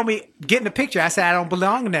he told me, get in the picture. I said, I don't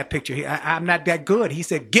belong in that picture. I'm not that good. He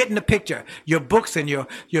said, get in the picture. Your books and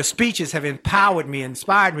your speeches have empowered me,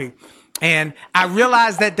 inspired me. And I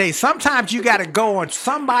realized that day, sometimes you got to go on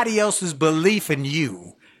somebody else's belief in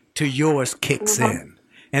you till yours kicks in.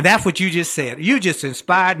 And that's what you just said. You just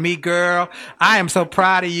inspired me, girl. I am so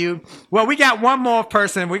proud of you. Well, we got one more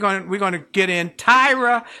person. We're going to get in.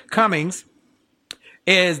 Tyra Cummings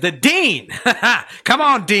is the dean. Come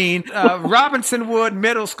on, Dean. Robinson Wood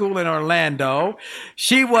Middle School in Orlando.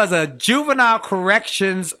 She was a juvenile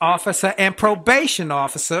corrections officer and probation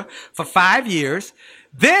officer for 5 years.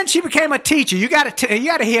 Then she became a teacher. You got to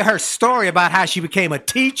hear her story about how she became a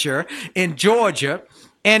teacher in Georgia,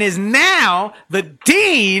 and is now the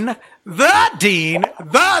dean,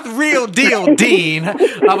 the real deal dean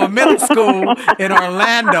of a middle school in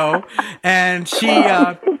Orlando. And she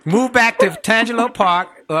moved back to Tangelo Park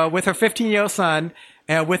with her 15-year-old son,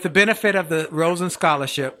 with the benefit of the Rosen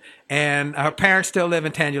Scholarship. And her parents still live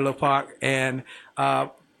in Tangelo Park, and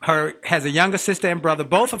has a younger sister and brother,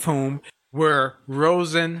 both of whom were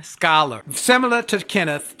Rosen Scholar. Similar to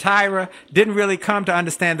Kenneth, Tyra didn't really come to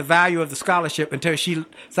understand the value of the scholarship until she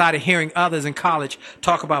started hearing others in college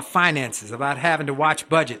talk about finances, about having to watch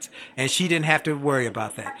budgets, and she didn't have to worry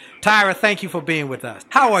about that. Tyra, thank you for being with us.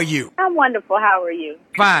 How are you? I'm wonderful. How are you?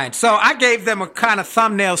 Fine. So I gave them a kind of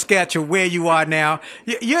thumbnail sketch of where you are now.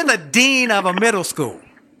 You're the dean of a middle school.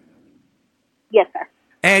 Yes, sir.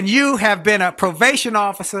 And you have been a probation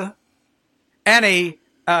officer and a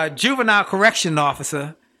juvenile correction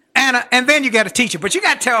officer, and then you got a teacher. But you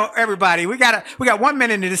got to tell everybody, we got 1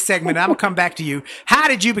 minute in this segment, and I'm going to come back to you. How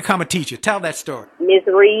did you become a teacher? Tell that story. Ms.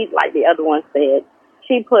 Reed, like the other one said,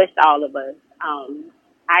 she pushed all of us.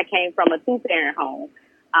 I came from a two-parent home,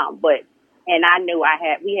 and I knew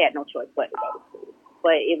we had no choice but to go to school.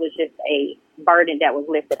 But it was just a burden that was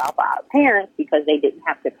lifted off our parents because they didn't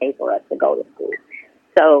have to pay for us to go to school.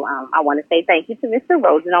 So I want to say thank you to Mr.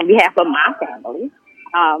 Rosen on behalf of my family.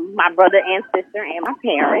 My brother and sister and my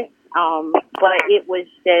parents. But it was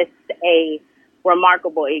just a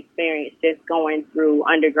remarkable experience just going through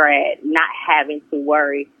undergrad, not having to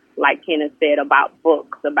worry, like Kenneth said, about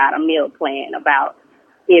books, about a meal plan, about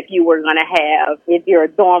if your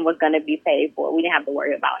dorm was going to be paid for. We didn't have to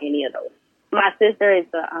worry about any of those. My sister is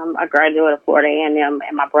a graduate of Florida A&M,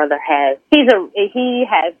 and my brother he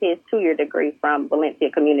has his 2-year degree from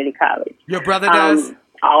Valencia Community College. Your brother does?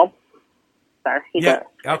 Sir, he does.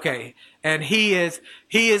 Okay. And he's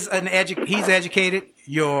educated.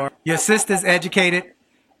 Your sister's educated,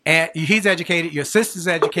 and he's educated. Your sister's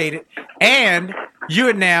educated, and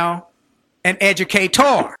you're now an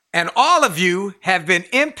educator. And all of you have been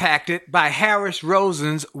impacted by Harris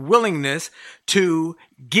Rosen's willingness to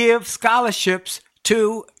give scholarships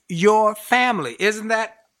to your family. Isn't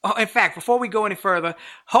that? Oh, in fact, before we go any further,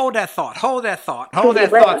 hold that thought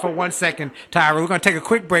for 1 second, Tyra. We're going to take a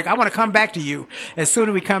quick break. I want to come back to you as soon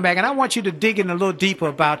as we come back, and I want you to dig in a little deeper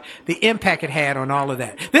about the impact it had on all of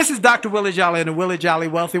that. This is Dr. Willie Jolly and the Willie Jolly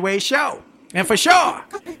Wealthy Ways Show. And for sure,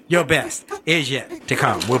 your best is yet to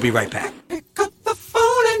come. We'll be right back. Pick up the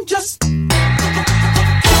phone and just call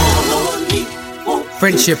on me.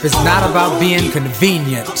 Friendship is not about being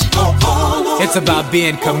convenient. It's about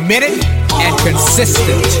being committed and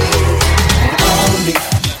consistent.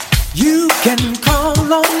 You can call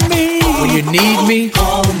on me when you need me.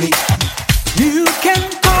 Call me. You can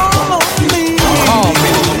call on me. Call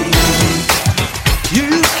me.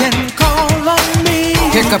 You can call on me.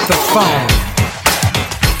 Pick up the phone.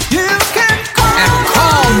 You can call and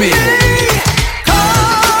call me.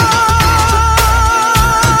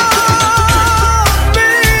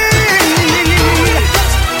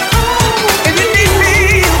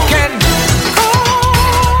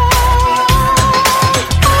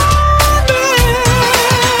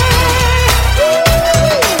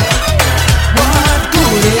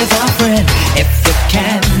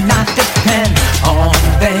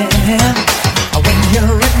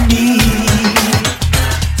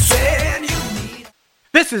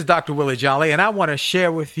 This is Dr. Willie Jolly, and I want to share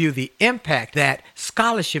with you the impact that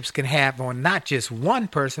scholarships can have on not just one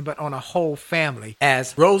person, but on a whole family,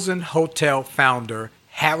 as Rosen Hotel founder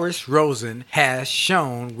Harris Rosen has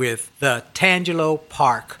shown with the Tangelo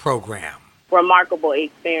Park program. Remarkable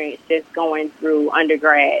experience just going through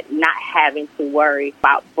undergrad, not having to worry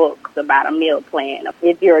about books, about a meal plan.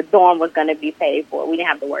 If your dorm was going to be paid for, we didn't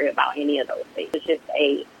have to worry about any of those things. It's just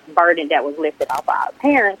a burden that was lifted off our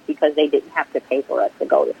parents because they didn't have to pay for us to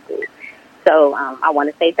go to school. So I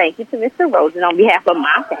want to say thank you to Mr. Rosen on behalf of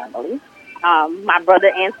my family, my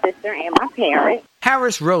brother and sister, and my parents.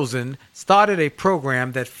 Harris Rosen started a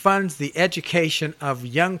program that funds the education of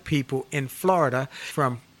young people in Florida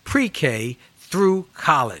from pre-K through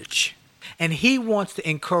college. And he wants to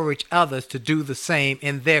encourage others to do the same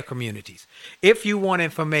in their communities. If you want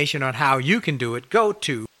information on how you can do it, go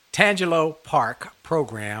to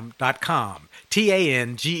TangeloParkProgram.com.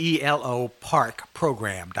 TANGELO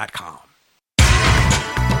Parkprogram.com.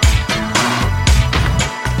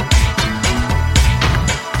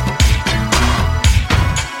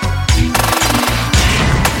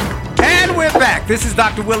 And we're back. This is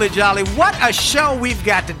Dr. Willie Jolly. What a show we've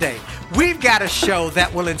got today. We've got a show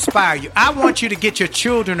that will inspire you. I want you to get your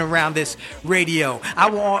children around this radio. I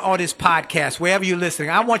want or this podcast, wherever you're listening.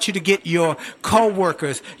 I want you to get your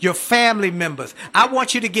co-workers, your family members. I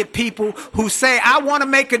want you to get people who say, I want to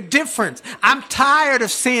make a difference. I'm tired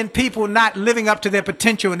of seeing people not living up to their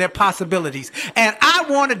potential and their possibilities. And I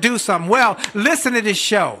want to do something. Well, listen to this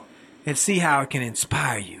show and see how it can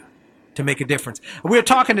inspire you to make a difference. We're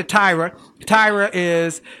talking to Tyra. Tyra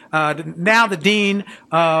is now the dean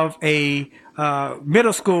of a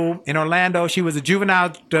middle school in Orlando. She was a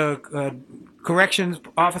juvenile corrections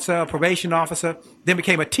officer, probation officer, then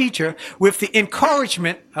became a teacher with the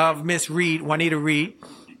encouragement of Miss Reed, Juanita Reed,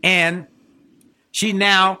 and she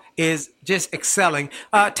now is just excelling.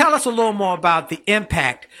 Tell us a little more about the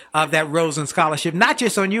impact of that Rosen Scholarship, not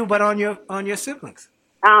just on you, but on your siblings.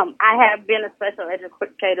 I have been a special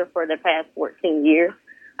educator for the past 14 years.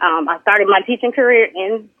 I started my teaching career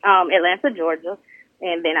in Atlanta, Georgia,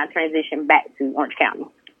 and then I transitioned back to Orange County.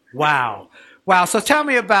 Wow. So tell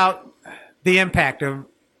me about the impact of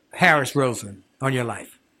Harris Rosen on your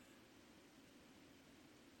life.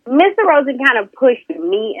 Mr. Rosen kind of pushed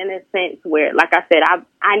me in a sense where, like I said,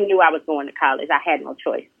 I knew I was going to college. I had no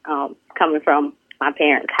choice coming from my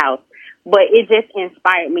parents' house. But it just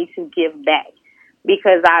inspired me to give back.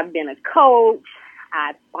 Because I've been a coach,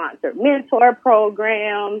 I've sponsored mentor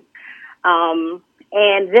programs,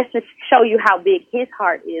 and just to show you how big his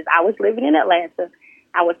heart is, I was living in Atlanta.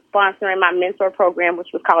 I was sponsoring my mentor program,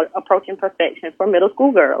 which was called Approaching Perfection for middle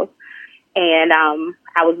school girls, and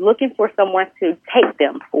I was looking for someone to take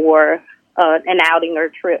them for an outing or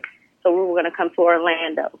trip. So we were going to come to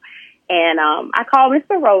Orlando, and I called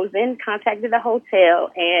Mr. Rosen, contacted the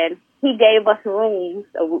hotel, and he gave us rooms.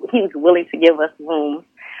 He was willing to give us rooms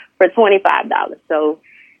for $25 so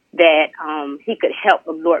that he could help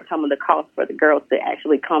absorb some of the costs for the girls to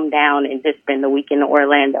actually come down and just spend the weekend in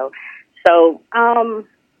Orlando. So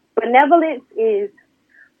benevolence is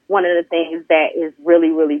one of the things that is really,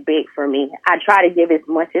 really big for me. I try to give as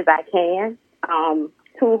much as I can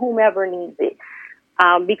to whomever needs it.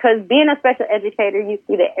 Because being a special educator, you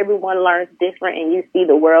see that everyone learns different and you see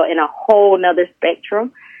the world in a whole nother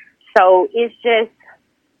spectrum. So it's just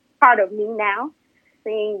part of me now,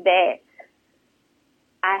 seeing that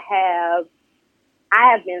I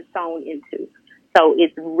have been sown into. So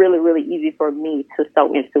it's really, really easy for me to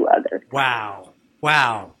sow into others. Wow.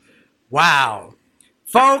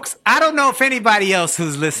 Folks, I don't know if anybody else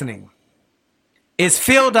who's listening is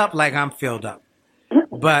filled up like I'm filled up.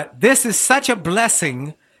 But this is such a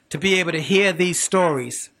blessing to be able to hear these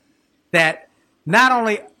stories that not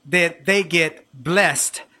only that they get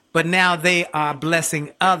blessed, but now they are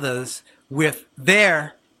blessing others with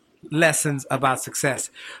their lessons about success.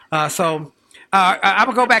 So I'm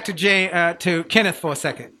gonna go back to Kenneth for a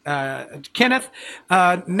second. Kenneth,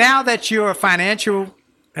 now that you're a financial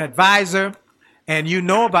advisor and you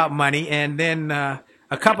know about money, and then a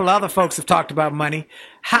couple other folks have talked about money.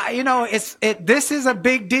 This is a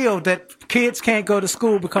big deal that kids can't go to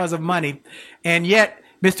school because of money, and yet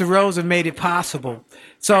Mr. Rosen made it possible.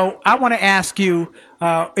 So I want to ask you,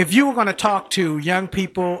 if you were going to talk to young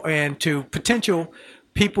people and to potential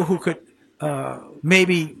people who could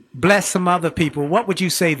maybe bless some other people, what would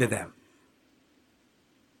you say to them?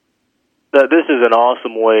 This is an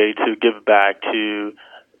awesome way to give back to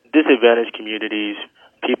disadvantaged communities,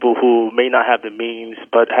 people who may not have the means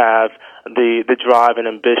but have the drive and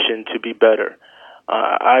ambition to be better.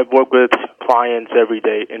 I work with clients every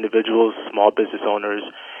day, individuals, small business owners,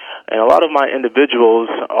 And a lot of my individuals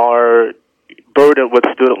are burdened with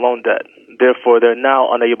student loan debt. Therefore, they're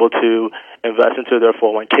now unable to invest into their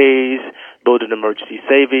 401ks, build an emergency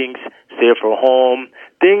savings, save for a home,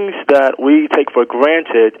 things that we take for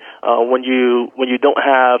granted when you don't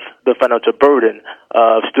have the financial burden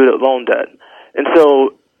of student loan debt. And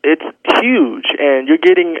so it's huge, and you're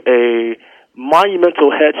getting a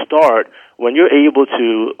monumental head start when you're able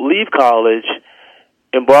to leave college,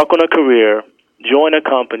 embark on a career, join a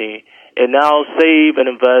company, and now save and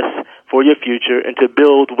invest for your future and to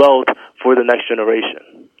build wealth for the next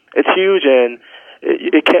generation. It's huge, and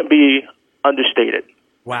it can't be understated.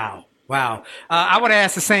 Wow. Wow. I want to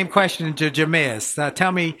ask the same question to Jamez.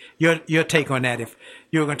 Tell me your take on that. If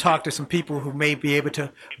you were going to talk to some people who may be able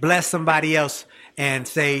to bless somebody else and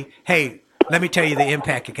say, hey, let me tell you the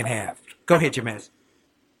impact it can have. Go ahead, Jamez.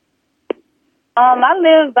 I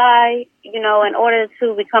live by, in order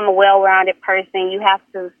to become a well-rounded person, you have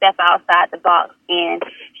to step outside the box and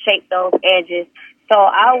shape those edges. So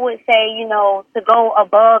I would say, to go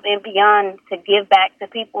above and beyond to give back to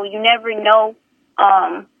people. You never know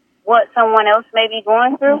what someone else may be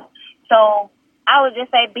going through. So I would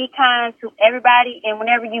just say be kind to everybody, and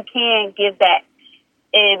whenever you can, give back.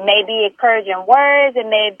 It may be encouraging words, it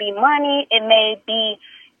may be money, it may be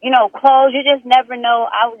clothes. You just never know.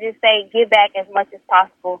 I would just say give back as much as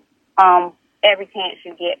possible, every chance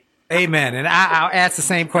you get. Amen. And I'll ask the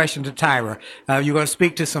same question to Tyra. You're going to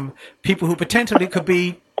speak to some people who potentially could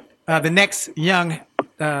be the next young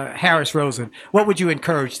Harris Rosen. What would you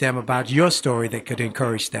encourage them about your story that could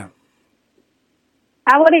encourage them?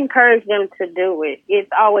 I would encourage them to do it. It's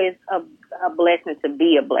always a blessing to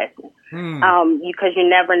be a blessing. Because you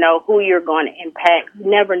never know who you're going to impact. You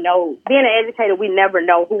never know. Being an educator, we never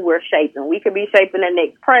know who we're shaping. We could be shaping the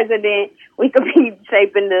next president. We could be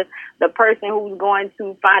shaping the person who's going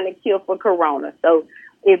to find a cure for corona. So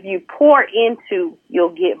if you pour into, you'll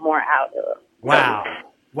get more out of. Wow.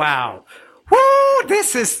 Wow. Woo,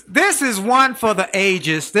 this is one for the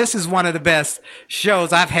ages. This is one of the best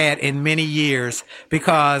shows I've had in many years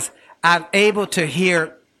because I'm able to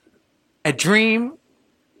hear a dream,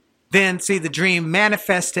 then see the dream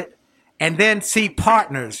manifested, and then see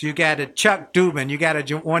partners. You got a Chuck Dubin, you got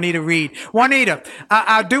a Juanita Reed. Juanita,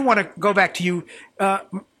 I do want to go back to you.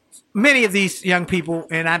 Many of these young people,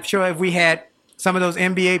 and I'm sure if we had some of those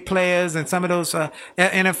NBA players and some of those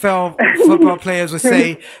NFL football players would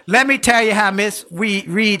say, let me tell you how Miss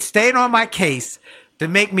Reed stayed on my case to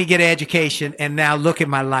make me get an education, and now look at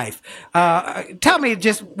my life. Tell me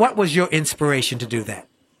just what was your inspiration to do that?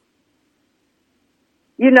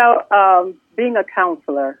 Being a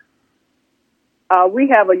counselor, we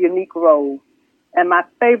have a unique role. And my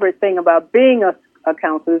favorite thing about being a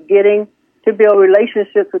counselor is getting to build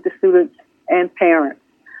relationships with the students and parents.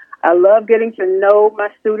 I love getting to know my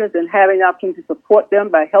students and having the opportunity to support them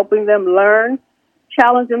by helping them learn,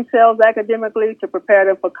 challenge themselves academically to prepare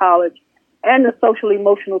them for college, and the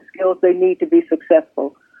social-emotional skills they need to be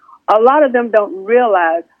successful. A lot of them don't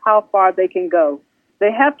realize how far they can go.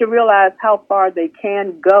 They have to realize how far they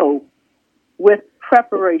can go with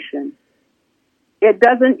preparation. It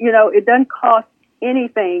doesn't cost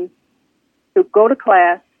anything to go to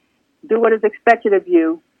class, do what is expected of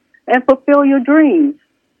you, and fulfill your dreams.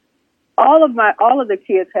 All of the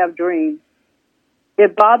kids have dreams.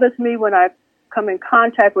 It bothers me when I come in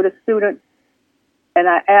contact with a student and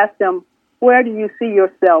I ask them, where do you see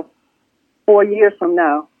yourself 4 years from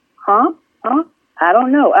now? Huh? I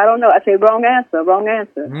don't know. I say, wrong answer.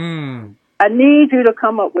 I need you to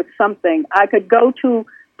come up with something. I could go to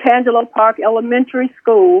Tangelo Park Elementary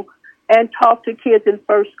School and talk to kids in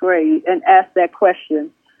first grade and ask that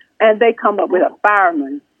question. And they come up with a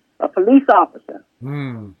fireman, a police officer.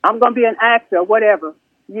 I'm going to be an actor, whatever.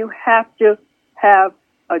 You have to have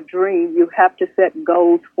a dream. You have to set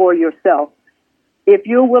goals for yourself. If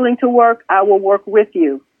you're willing to work, I will work with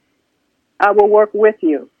you.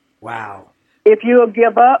 Wow. If you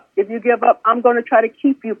give up, I'm going to try to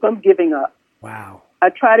keep you from giving up. Wow. I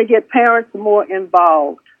try to get parents more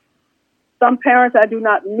involved. Some parents I do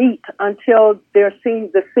not meet until the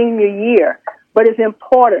senior year, but it's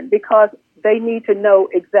important because they need to know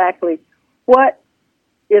exactly what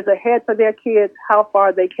is ahead for their kids, how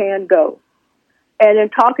far they can go. And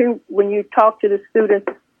when you talk to the students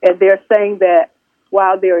and they're saying that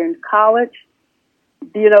while they're in college,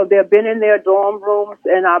 they've been in their dorm rooms,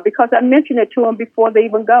 and because I mentioned it to them before they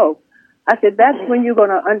even go, I said, that's when you're going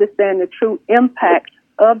to understand the true impact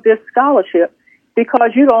of this scholarship,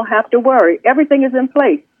 because you don't have to worry. Everything is in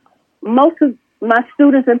place. Most of my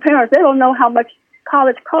students and parents, they don't know how much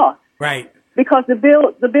college costs. Right. Because the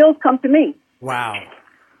bills come to me. Wow.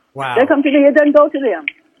 They come to me. It doesn't go to them.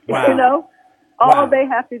 Wow. You know, all Wow. they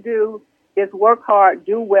have to do is work hard,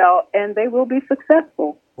 do well, and they will be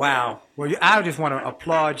successful. Wow. Well, I just want to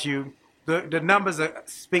applaud you. The numbers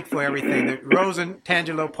speak for everything. The Rosen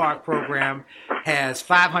Tangelo Park program has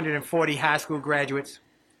 540 high school graduates,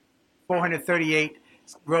 438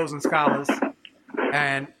 Rosen scholars,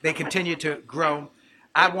 and they continue to grow.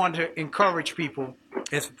 I want to encourage people,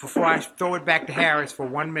 before I throw it back to Harris for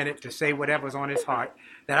 1 minute to say whatever's on his heart,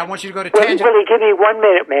 that I want you to go to Tangelo. Willie, give me 1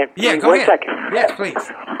 minute, man. Yeah, Give me go 1 ahead. second. Yes,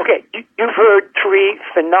 please. Okay, you've heard 3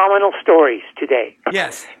 phenomenal stories today.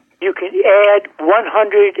 Yes. You can add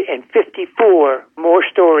 154 more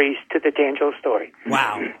stories to the Tangelo story.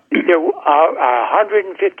 Wow. There are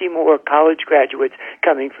 150 more college graduates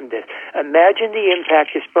coming from this. Imagine the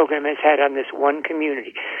impact this program has had on this one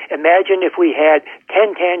community. Imagine if we had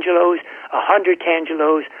 10 Tangelos, 100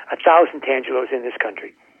 Tangelos, 1,000 Tangelos in this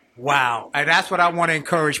country. Wow. And that's what I want to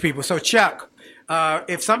encourage people. So, Chuck,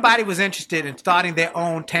 if somebody was interested in starting their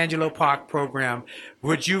own Tangelo Park program,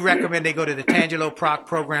 would you recommend they go to the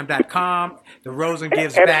TangeloParkProgram.com? The Rosen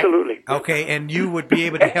Gives Back. Absolutely. Okay, and you would be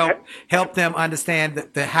able to help them understand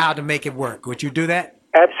the how to make it work. Would you do that?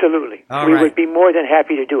 Absolutely. All we right. would be more than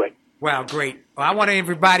happy to do it. Wow, great. Well, I want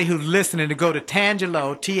everybody who's listening to go to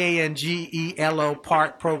Tangelo, Tangelo,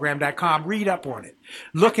 parkprogram.com. Read up on it.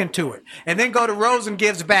 Look into it. And then go to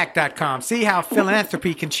RosenGivesBack.com. See how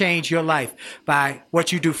philanthropy can change your life by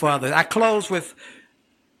what you do for others. I close with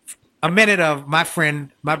a minute of my friend,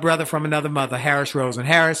 my brother from another mother, Harris Rosen.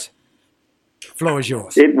 Harris, floor is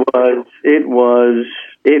yours.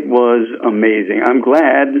 It was amazing. I'm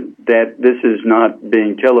glad that this is not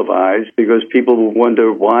being televised because people will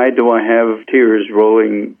wonder, why do I have tears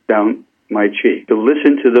rolling down my cheek? To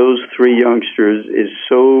listen to those 3 youngsters is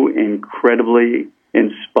so incredibly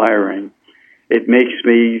inspiring. It makes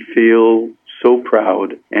me feel so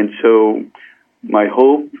proud. And so my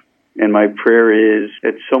hope and my prayer is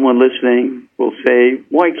that someone listening will say,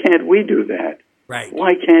 why can't we do that? Right.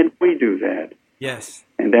 Why can't we do that? Yes.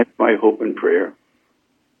 And that's my hope and prayer.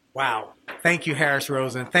 Wow. Thank you, Harris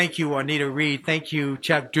Rosen. Thank you, Anita Reed. Thank you,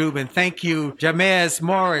 Chuck Dubin. Thank you, Jamez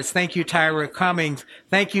Morris. Thank you, Tyra Cummings.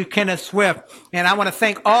 Thank you, Kenneth Swift. And I want to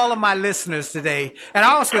thank all of my listeners today. And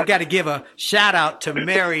I also got to give a shout out to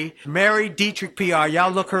Mary Dietrich PR.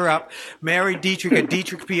 Y'all look her up. Mary Dietrich at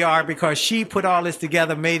Dietrich PR, because she put all this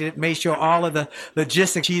together, made sure all of the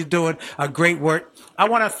logistics. She's doing a great work. I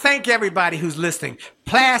want to thank everybody who's listening.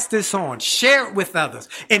 Pass this on. Share it with others.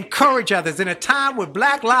 Encourage others. In a time where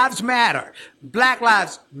Black Lives Matter, Black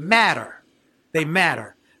Lives Matter, they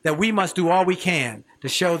matter, that we must do all we can to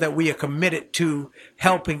show that we are committed to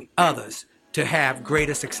helping others to have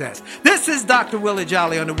greater success. This is Dr. Willie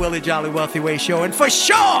Jolly on the Willie Jolly Wealthy Way Show, and for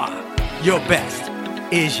sure, your best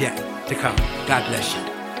is yet to come. God bless you.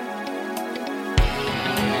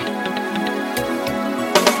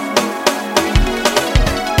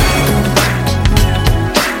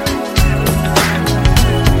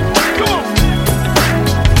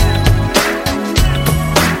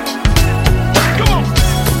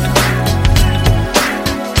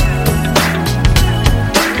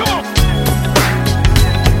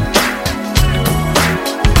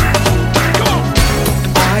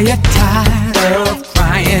 Are you tired of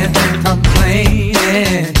crying and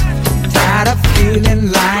complaining? Tired of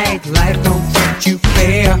feeling like life don't treat you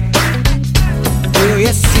fair? Do you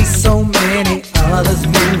see so many others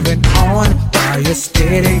moving on while you're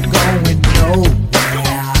steady going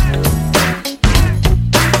nowhere?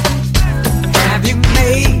 Have you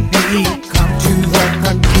maybe come to the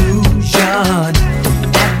conclusion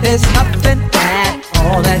that there's nothing at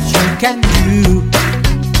all that you can do?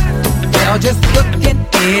 Well, just look in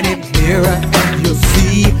any mirror and you'll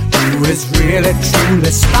see who is really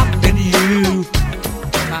truly stopping you.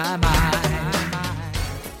 My mind.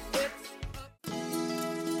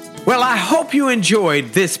 Well, I hope you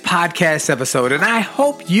enjoyed this podcast episode, and I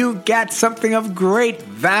hope you got something of great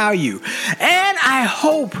value. And I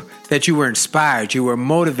hope that you were inspired, you were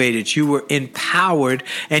motivated, you were empowered,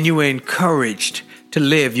 and you were encouraged to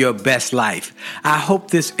live your best life. I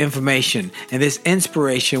hope this information and this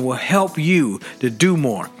inspiration will help you to do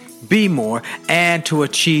more, be more, and to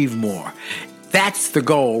achieve more. That's the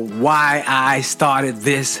goal why I started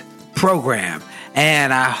this program,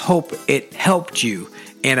 and I hope it helped you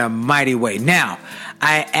in a mighty way. Now,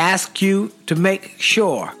 I ask you to make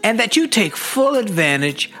sure and that you take full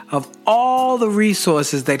advantage of all the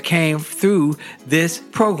resources that came through this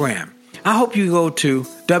program. I hope you go to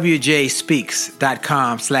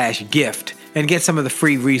wjspeaks.com/gift and get some of the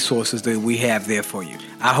free resources that we have there for you.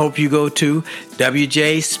 I hope you go to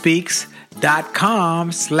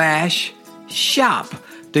wjspeaks.com/shop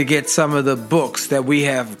to get some of the books that we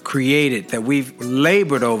have created, that we've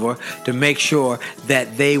labored over to make sure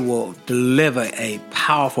that they will deliver a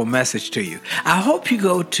powerful message to you. I hope you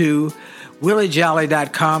go to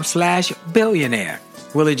williejolly.com/billionaire.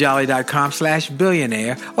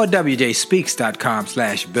 williejolly.com/billionaire or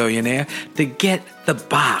wjspeaks.com/billionaire to get the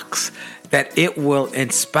box, that it will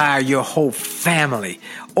inspire your whole family,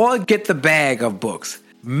 or get the bag of books.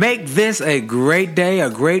 Make this a great day, a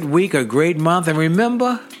great week, a great month. And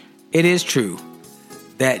remember, it is true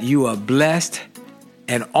that you are blessed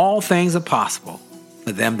and all things are possible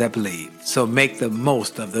for them that believe. So make the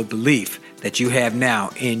most of the belief that you have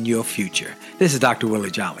now in your future. This is Dr.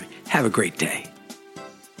 Willie Jolly. Have a great day.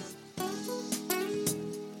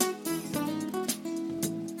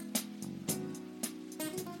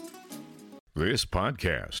 This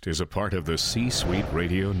podcast is a part of the C-Suite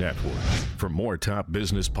Radio Network. For more top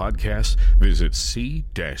business podcasts, visit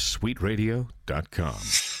c-suiteradio.com.